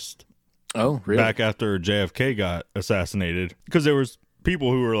theorist? Oh, really? Back after JFK got assassinated. Because there was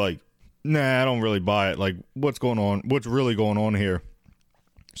people who were like, nah, I don't really buy it. Like, what's going on? What's really going on here?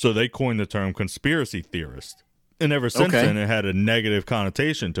 So they coined the term conspiracy theorist. And ever since then, it had a negative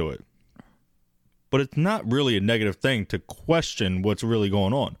connotation to it. But it's not really a negative thing to question what's really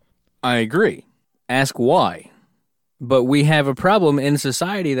going on. I agree. Ask why. But we have a problem in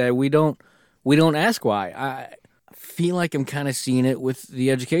society that we don't ask why. I feel like I'm kind of seeing it with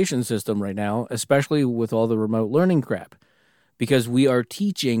the education system right now, especially with all the remote learning crap. Because we are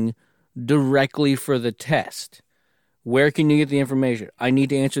teaching directly for the test. Where can you get the information? I need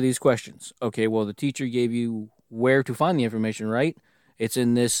to answer these questions. Okay, well, the teacher gave you where to find the information, right? It's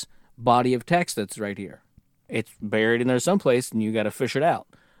in this body of text that's right here. It's buried in there someplace, and you got to fish it out.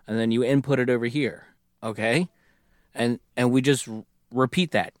 And then you input it over here, okay? And we just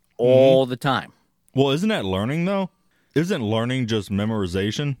repeat that all the time. Well, isn't that learning, though? Isn't learning just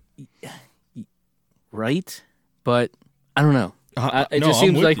memorization? Right? But I don't know. It no, just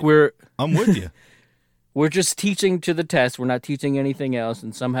seems like I'm with you. We're just teaching to the test. We're not teaching anything else.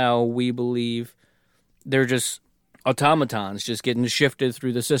 And somehow we believe they're just automatons just getting shifted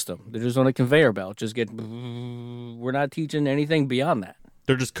through the system. They're just on a conveyor belt. We're not teaching anything beyond that.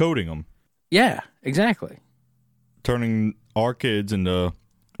 They're just coding them. Yeah, exactly. Turning our kids into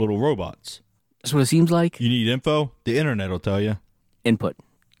little robots. That's what it seems like. You need info? The internet will tell you. Input.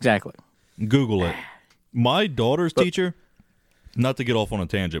 Exactly. Google it. My daughter's teacher, not to get off on a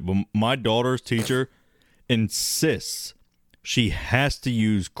tangent, but my daughter's teacher insists she has to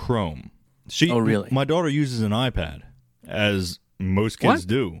use Chrome. Oh, really? My daughter uses an iPad, as most kids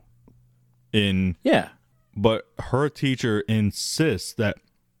do. Yeah. But her teacher insists that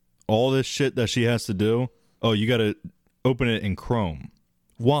all this shit that she has to do, you got to open it in Chrome.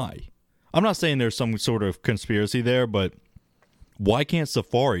 Why? I'm not saying there's some sort of conspiracy there, but why can't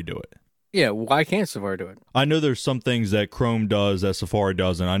Safari do it? Yeah, why can't Safari do it? I know there's some things that Chrome does that Safari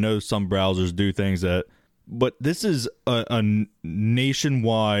doesn't. I know some browsers do things that... But this is a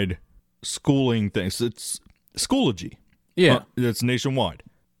nationwide schooling thing. So it's Schoology. Yeah. It's nationwide.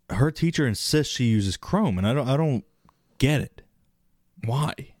 Her teacher insists she uses Chrome, and I don't get it.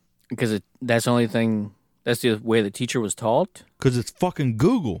 Why? Because that's the only thing... That's the way the teacher was taught? Because it's fucking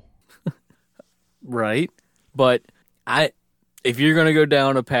Google. Right. But if you're going to go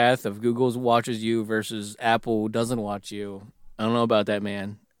down a path of Google watches you versus Apple doesn't watch you, I don't know about that,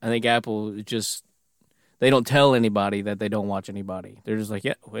 man. I think Apple just, they don't tell anybody that they don't watch anybody. They're just like,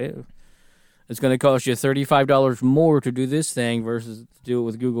 yeah, well, it's going to cost you $35 more to do this thing versus do it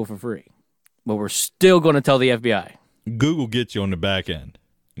with Google for free. But we're still going to tell the FBI. Google gets you on the back end.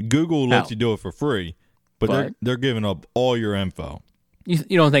 Google lets you do it for free, but they're giving up all your info.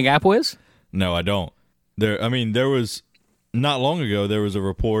 You don't think Apple is? No, I don't. There was, not long ago, there was a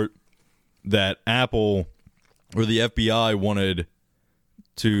report that Apple or the FBI wanted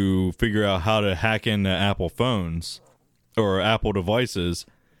to figure out how to hack into Apple phones or Apple devices,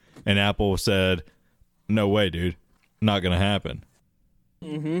 and Apple said, no way, dude. Not going to happen.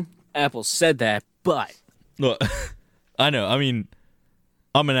 Mm-hmm. Apple said that, but... Look, I know. I mean,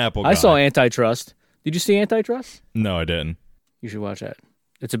 I'm an Apple guy. I saw Antitrust. Did you see Antitrust? No, I didn't. You should watch that.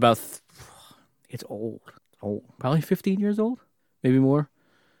 It's about... It's old. Probably 15 years old? Maybe more.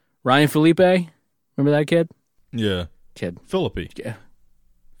 Ryan Felipe? Remember that kid? Yeah. Kid. Philippi. Yeah.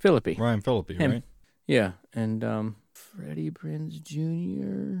 Philippi. Ryan Philippi, right? Yeah. And Freddie Prinze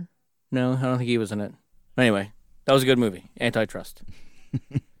Jr.? No, I don't think he was in it. Anyway, that was a good movie. Antitrust.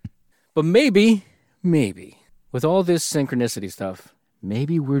 But maybe, with all this synchronicity stuff,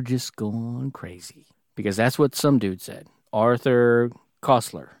 maybe we're just going crazy. Because that's what some dude said. Arthur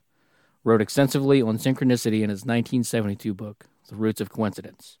Koestler wrote extensively on synchronicity in his 1972 book, The Roots of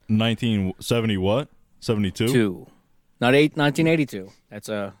Coincidence. 1970 what? 72? 1982. That's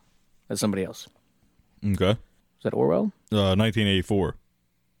somebody else. Okay. Is that Orwell? 1984.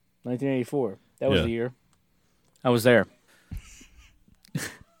 1984. That was the year. I was there.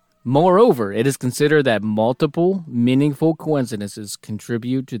 Moreover, it is considered that multiple meaningful coincidences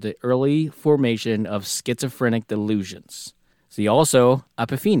contribute to the early formation of schizophrenic delusions. See also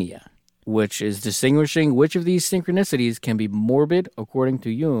apophenia, which is distinguishing which of these synchronicities can be morbid, according to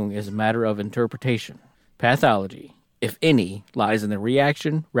Jung, is a matter of interpretation. Pathology, if any, lies in the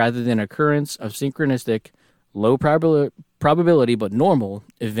reaction rather than occurrence of synchronistic, low probability but normal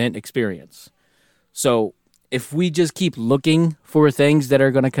event experience. So, if we just keep looking for things that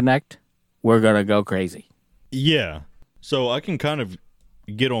are going to connect, we're going to go crazy. Yeah. So I can kind of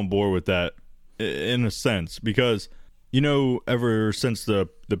get on board with that in a sense because, ever since the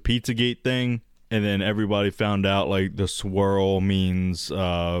Pizzagate thing and then everybody found out like the swirl means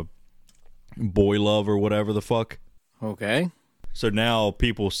boy love or whatever the fuck. Okay. So now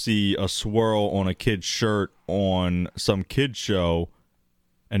people see a swirl on a kid's shirt on some kid's show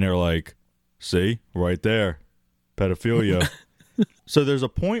and they're like, see, right there, pedophilia. So there's a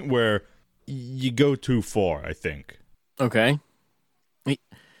point where you go too far, I think. Okay.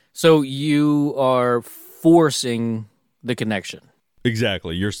 So you are forcing the connection.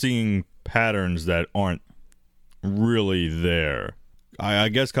 Exactly. You're seeing patterns that aren't really there. I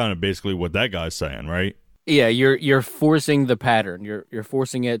guess kind of basically what that guy's saying, right? Yeah, you're forcing the pattern. You're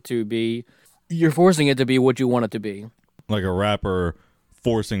forcing it to be what you want it to be. Like a rapper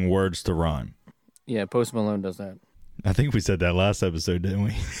forcing words to rhyme. Yeah, Post Malone does that. I think we said that last episode, didn't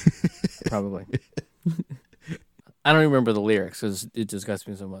we? Probably. I don't even remember the lyrics because it disgusts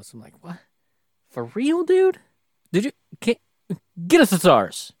me so much. I'm like, what? For real, dude? Get a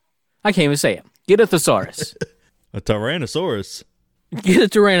thesaurus. I can't even say it. Get a thesaurus. A Tyrannosaurus. Get a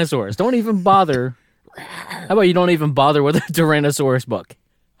Tyrannosaurus. Don't even bother. How about you don't even bother with a Tyrannosaurus book?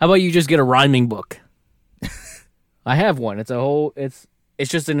 How about you just get a rhyming book? I have one. It's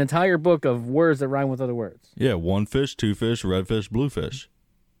just an entire book of words that rhyme with other words. Yeah, one fish, two fish, red fish, blue fish.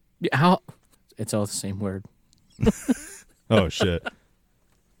 Yeah, it's all the same word. Oh, shit.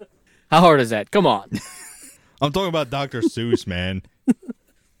 How hard is that? Come on. I'm talking about Dr. Seuss, man.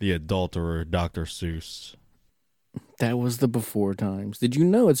 The adulterer, Dr. Seuss. That was the before times. Did you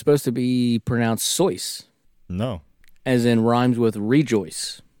know it's supposed to be pronounced Soyce? No. As in rhymes with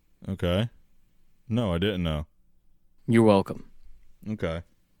rejoice. Okay. No, I didn't know. You're welcome. Okay.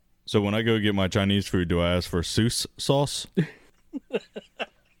 So when I go get my Chinese food, do I ask for Seuss sauce?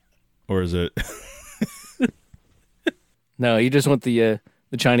 Or is it... No, you just want the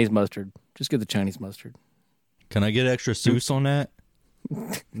Chinese mustard. Just get the Chinese mustard. Can I get extra Seuss on that?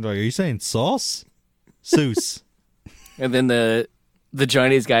 Like, are you saying sauce? Seuss. And then the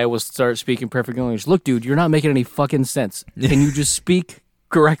Chinese guy will start speaking perfect English. Look, dude, you're not making any fucking sense. Can you just speak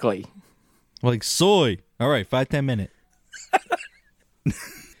correctly? Like soy. All right, 5-10 minute.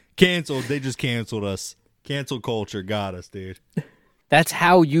 Canceled. They just canceled us. Cancel culture got us, dude. That's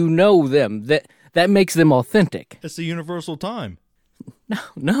how you know them. That makes them authentic. It's the universal time.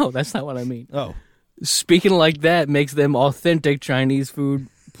 No, that's not what I mean. Oh. Speaking like that makes them authentic Chinese food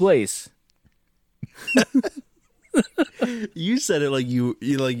place. You said it like you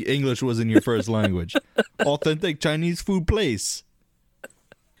like English wasn't your first language. Authentic Chinese food place.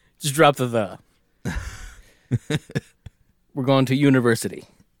 Just drop the. We're going to university.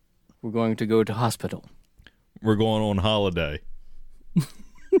 We're going to go to hospital. We're going on holiday.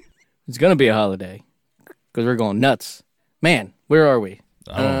 It's going to be a holiday because we're going nuts. Man, where are we?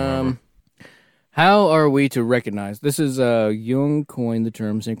 I don't remember. How are we to recognize? This is Jung coined the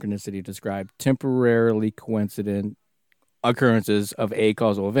term synchronicity to describe temporarily coincident occurrences of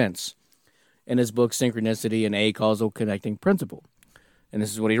acausal events. In his book, Synchronicity, an Acausal Connecting Principle. And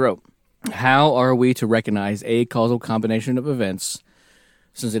this is what he wrote. How are we to recognize a causal combination of events,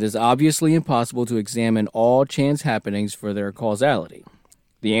 since it is obviously impossible to examine all chance happenings for their causality?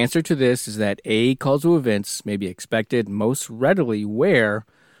 The answer to this is that acausal events may be expected most readily where,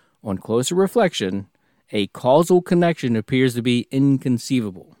 on closer reflection, a causal connection appears to be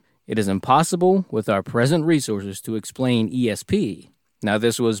inconceivable. It is impossible with our present resources to explain ESP. Now,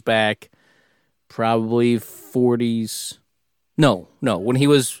 this was back probably 40s. No, when he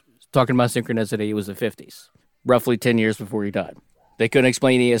was talking about synchronicity, it was the 50s, roughly 10 years before he died. They couldn't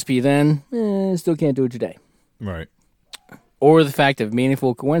explain ESP then, still can't do it today. Right. Or the fact of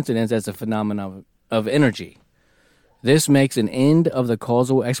meaningful coincidence as a phenomenon of energy. This makes an end of the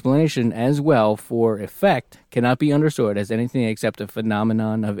causal explanation as well, for effect cannot be understood as anything except a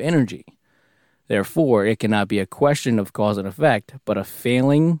phenomenon of energy. Therefore, it cannot be a question of cause and effect, but a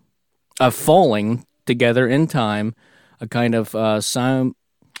falling together in time, a kind of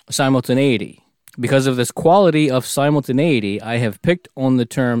simultaneity. Because of this quality of simultaneity, I have picked on the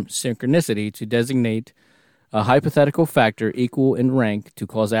term synchronicity to designate a hypothetical factor equal in rank to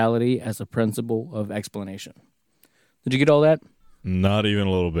causality as a principle of explanation. Did you get all that? Not even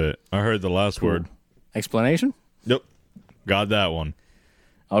a little bit. I heard the last word. Explanation? Yep. Got that one.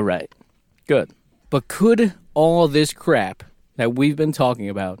 All right. Good. But could all this crap that we've been talking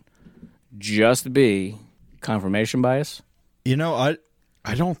about just be confirmation bias? You know,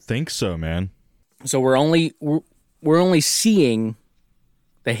 I don't think so, man. So we're only seeing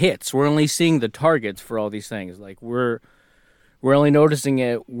the hits. We're only seeing the targets for all these things. Like we're only noticing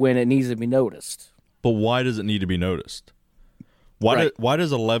it when it needs to be noticed. But why does it need to be noticed? Why Right. why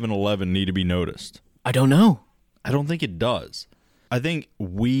does 11/11 need to be noticed? I don't know. I don't think it does. I think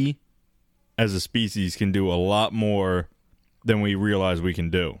we, as a species, can do a lot more than we realize we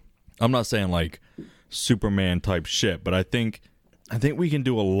can do. I'm not saying like Superman type shit, but I think we can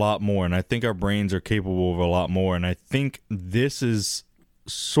do a lot more, and I think our brains are capable of a lot more, and I think this is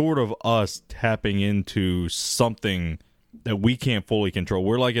sort of us tapping into something that we can't fully control.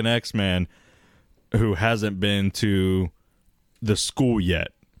 We're like an X-Man who hasn't been to the school yet.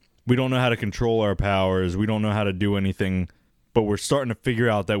 We don't know how to control our powers. We don't know how to do anything, but we're starting to figure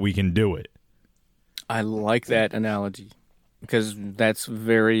out that we can do it. I like that analogy because that's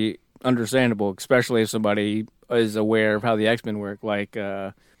very understandable, especially if somebody is aware of how the X-Men work, like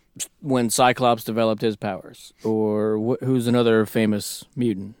when Cyclops developed his powers, or who's another famous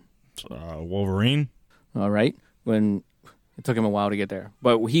mutant? Wolverine? All right, when it took him a while to get there,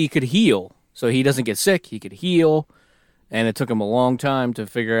 but he could heal, so he doesn't get sick. He could heal, and it took him a long time to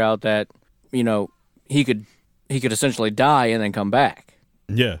figure out that, you know, he could essentially die and then come back.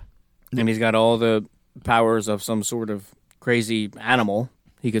 Yeah. And he's got all the powers of some sort of crazy animal.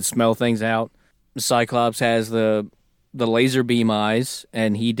 He could smell things out. Cyclops has the laser beam eyes,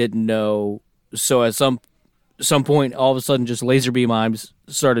 and he didn't know. So at some point, all of a sudden, just laser beam eyes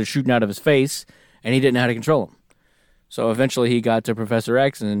started shooting out of his face, and he didn't know how to control them. So eventually, he got to Professor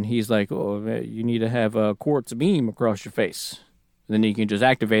X, and he's like, "Oh, you need to have a quartz beam across your face, and then you can just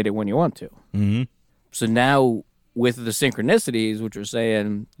activate it when you want to." Mm-hmm. So now, with the synchronicities, which are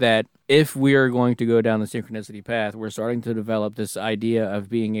saying that if we are going to go down the synchronicity path, we're starting to develop this idea of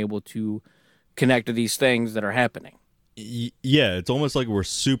being able to connect to these things that are happening. Yeah, it's almost like we're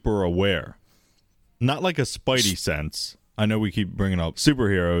super aware. Not like a Spidey sense. I know we keep bringing up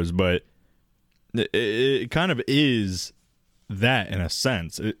superheroes, but it kind of is that in a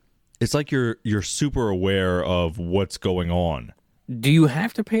sense. It's like you're super aware of what's going on. Do you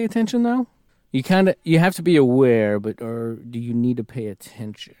have to pay attention, though? You have to be aware, or do you need to pay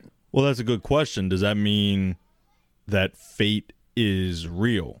attention? Well, that's a good question. Does that mean that fate is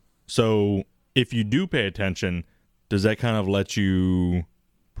real? So if you do pay attention, does that kind of let you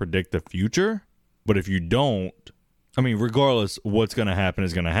predict the future? But if you don't, I mean, regardless, what's going to happen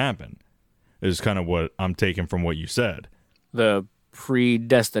is going to happen, is kind of what I'm taking from what you said. The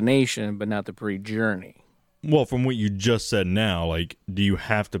predestination, but not the pre-journey. Well, from what you just said now, like, do you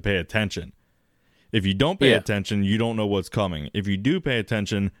have to pay attention? If you don't pay attention, you don't know what's coming. If you do pay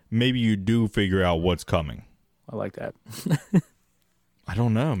attention, maybe you do figure out what's coming. I like that. I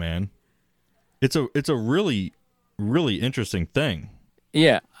don't know, man. It's a really, really interesting thing.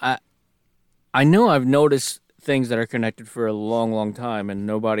 Yeah, I know I've noticed things that are connected for a long, long time, and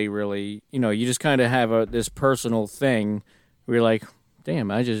nobody really, you just kind of have this personal thing where you're like, damn,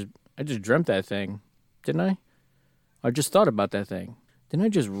 I just dreamt that thing, didn't I? I just thought about that thing. Didn't I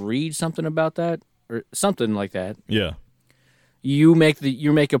just read something about that or something like that? Yeah. You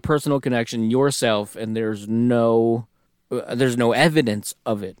make a personal connection yourself, and there's no evidence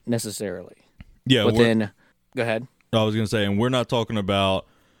of it necessarily. Yeah. But then, go ahead. I was gonna say, and we're not talking about.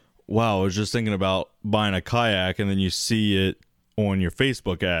 Wow, I was just thinking about buying a kayak, and then you see it on your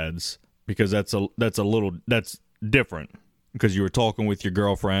Facebook ads, because that's different. Because you were talking with your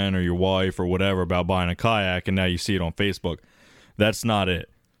girlfriend or your wife or whatever about buying a kayak, and now you see it on Facebook. That's not it.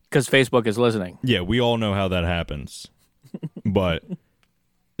 Because Facebook is listening. Yeah, we all know how that happens. But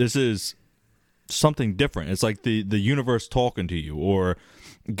this is something different. It's like the universe talking to you, or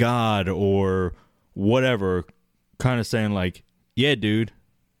God, or whatever, kind of saying like, yeah, dude,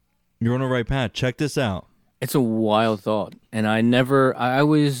 you're on the right path. Check this out. It's a wild thought. And I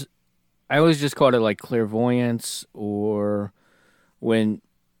always just called it like clairvoyance, or when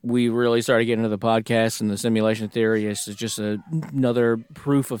we really started getting into the podcast and the simulation theory, it's just another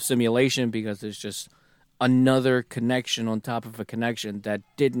proof of simulation, because it's just another connection on top of a connection that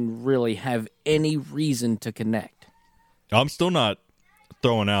didn't really have any reason to connect. I'm still not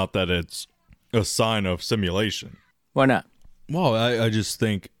throwing out that it's a sign of simulation. Why not? Well, I just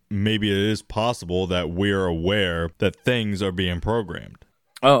think maybe it is possible that we're aware that things are being programmed.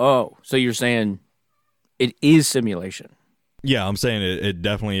 Oh, so you're saying it is simulation? Yeah, I'm saying it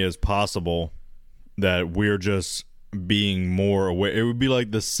definitely is possible that we're just being more aware. It would be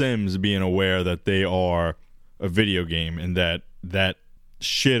like The Sims being aware that they are a video game, and that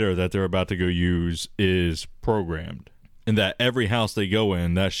shitter that they're about to go use is programmed, and that every house they go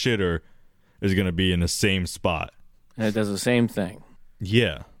in, that shitter is going to be in the same spot. And it does the same thing.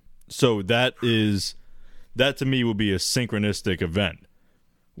 Yeah. So that to me would be a synchronistic event,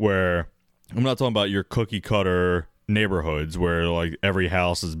 where I'm not talking about your cookie cutter neighborhoods where like every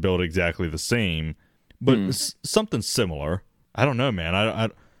house is built exactly the same, but something similar. I don't know, man. I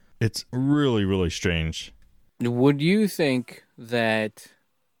it's really, really strange. Would you think that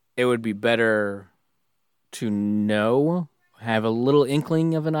it would be better to have a little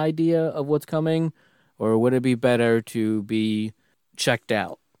inkling of an idea of what's coming, or would it be better to be checked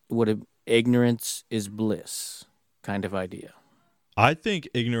out? Ignorance is bliss kind of idea? I think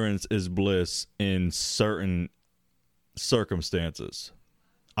ignorance is bliss in certain circumstances.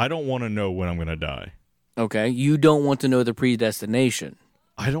 I don't want to know when I'm going to die. Okay, you don't want to know the predestination.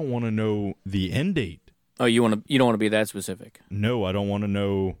 I don't want to know the end date. Oh, you don't want to be that specific. No, I don't want to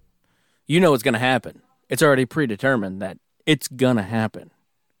know. You know it's going to happen. It's already predetermined that it's going to happen.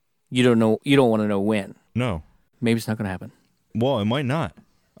 You don't know. You don't want to know when. No. Maybe it's not going to happen. Well, it might not.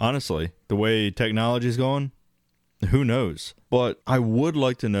 Honestly, the way technology's going, who knows? But I would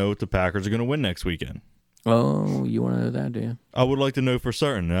like to know if the Packers are going to win next weekend. Oh, you want to know that, do you? I would like to know for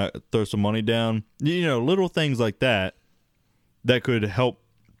certain. Throw some money down. Little things like that could help,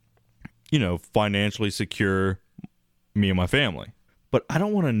 financially secure me and my family. But I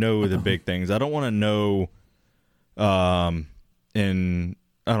don't want to know the big things. I don't want to know in,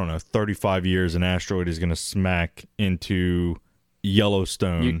 35 years an asteroid is going to smack into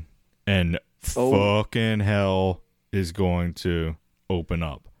Yellowstone and fucking hell is going to open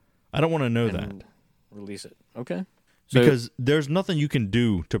up. I don't want to know that. Release it. Okay. Because there's nothing you can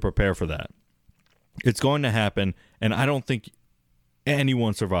do to prepare for that. It's going to happen, and I don't think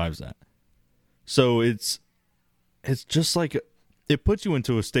anyone survives that. So it's just like it puts you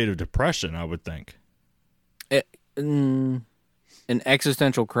into a state of depression, I would think. An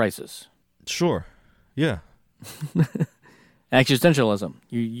existential crisis. Sure. Yeah. Existentialism.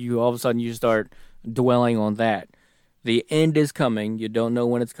 You all of a sudden you start dwelling on that. The end is coming. You don't know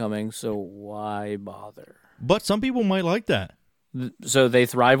when it's coming, so why bother? But some people might like that. So they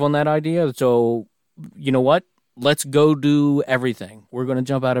thrive on that idea. So you know what? Let's go do everything. We're going to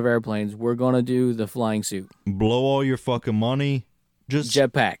jump out of airplanes. We're going to do the flying suit. Blow all your fucking money. Just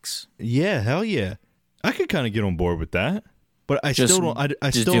jetpacks. Yeah, hell yeah. I could kind of get on board with that. But I still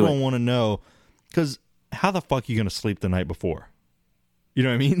don't want to know, because how the fuck are you going to sleep the night before? You know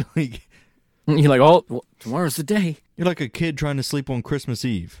what I mean? Like, you're like, well, tomorrow's the day. You're like a kid trying to sleep on Christmas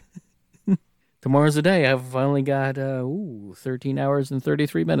Eve. Tomorrow's the day. I've only got 13 hours and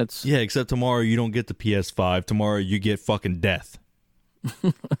 33 minutes. Yeah, except tomorrow you don't get the PS5. Tomorrow you get fucking death.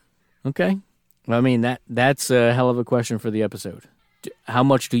 Okay. I mean, that's a hell of a question for the episode. How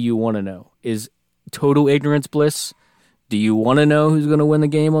much do you want to know? Is total ignorance bliss? Do you want to know who's going to win the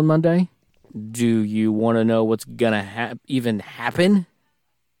game on Monday? Do you want to know what's going to even happen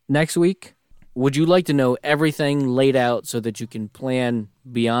next week? Would you like to know everything laid out so that you can plan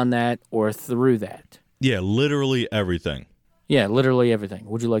beyond that or through that? Yeah, literally everything. Yeah, literally everything.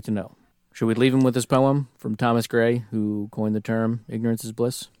 Would you like to know? Should we leave him with this poem from Thomas Gray, who coined the term ignorance is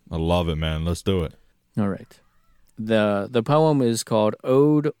bliss? I love it, man. Let's do it. All right. The poem is called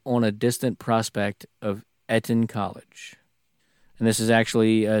Ode on a Distant Prospect of Eton College. And this is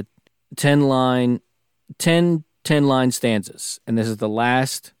actually a 10-line stanzas. And this is the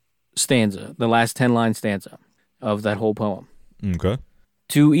last stanza, the last 10-line stanza of that whole poem. Okay.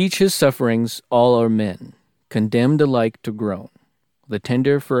 To each his sufferings, all are men, condemned alike to groan, the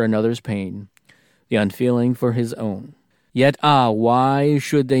tender for another's pain, the unfeeling for his own. Yet, why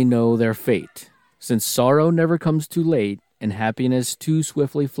should they know their fate? Since sorrow never comes too late, and happiness too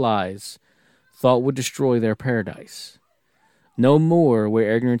swiftly flies, thought would destroy their paradise. No more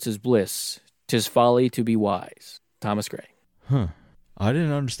where ignorance is bliss, 'tis folly to be wise. Thomas Gray. Huh. I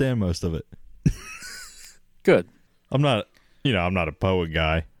didn't understand most of it. Good. I'm not a poet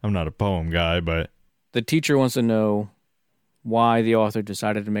guy. I'm not a poem guy, but The teacher wants to know why the author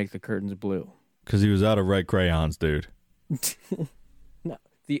decided to make the curtains blue. because he was out of red crayons, dude. No,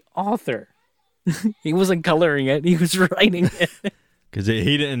 the author. He wasn't coloring it. He was writing it. Because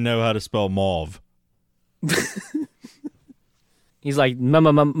he didn't know how to spell mauve. He's like,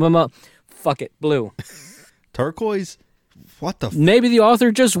 fuck it, blue. Turquoise? What the Maybe the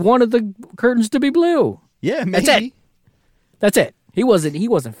author just wanted the curtains to be blue. Yeah, maybe. That's it. That's it. He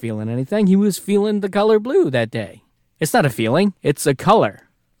wasn't feeling anything. He was feeling the color blue that day. It's not a feeling. It's a color.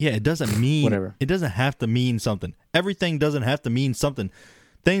 Yeah, it doesn't mean Whatever. It doesn't have to mean something. Everything doesn't have to mean something.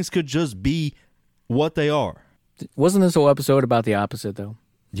 Things could just be what they are. Wasn't this whole episode about the opposite, though?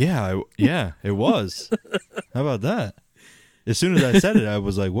 Yeah, it was. How about that? As soon as I said it, I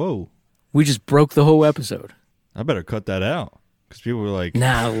was like, whoa, We just broke the whole episode. I better cut that out. Because people were like,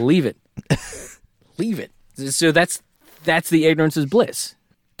 Nah, leave it. Leave it. So that's the ignorance is bliss.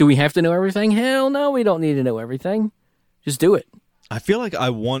 Do we have to know everything? Hell no, we don't need to know everything. Just do it. I feel like I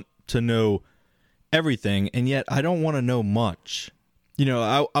want to know everything, and yet I don't want to know much. You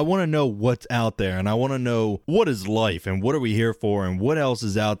know, I want to know what's out there, and I want to know what is life, and what are we here for, and what else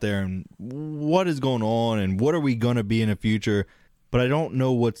is out there, and what is going on, and what are we going to be in the future. But I don't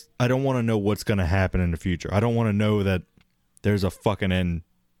want to know what's going to happen in the future. I don't want to know that there's a fucking end.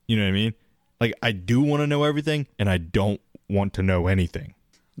 You know what I mean? Like, I do want to know everything, and I don't want to know anything.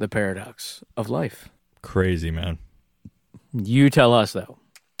 The paradox of life. Crazy, man. You tell us, though.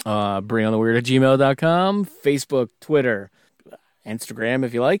 bringontheweird@gmail.com, Facebook, Twitter, Instagram,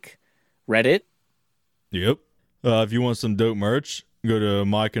 if you like, Reddit. Yep. If you want some dope merch, go to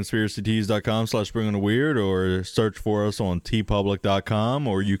myconspiracytees.com/bringontheweird or search for us on tpublic.com,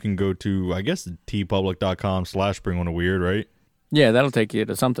 or you can go to, I guess, tpublic.com/bringontheweird, right? Yeah, that'll take you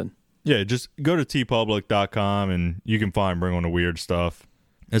to something. Yeah, just go to tpublic.com and you can find Bring On The Weird stuff.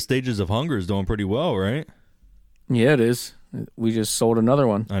 And Stages of Hunger is doing pretty well, right? Yeah, it is. We just sold another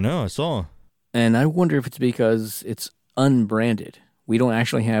one. I know, I saw. And I wonder if it's because it's unbranded. We don't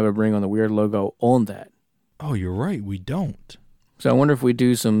actually have a Bring On The Weird logo on that. Oh, you're right, we don't. So I wonder if we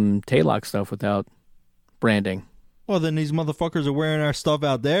do some Taylock stuff without branding. Well, then these motherfuckers are wearing our stuff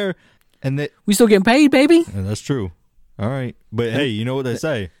out there, and they... We still getting paid, baby? And that's true. All right. But hey, you know what they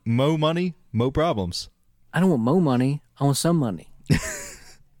say? Mo money, mo problems. I don't want more money. I want some money.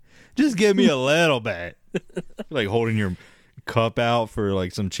 Just give me a little bit. Like holding your cup out for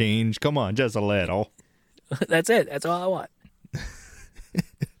like some change. Come on, just a little. That's it. That's all I want.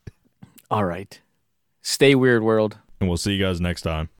 All right. Stay weird, world. And we'll see you guys next time.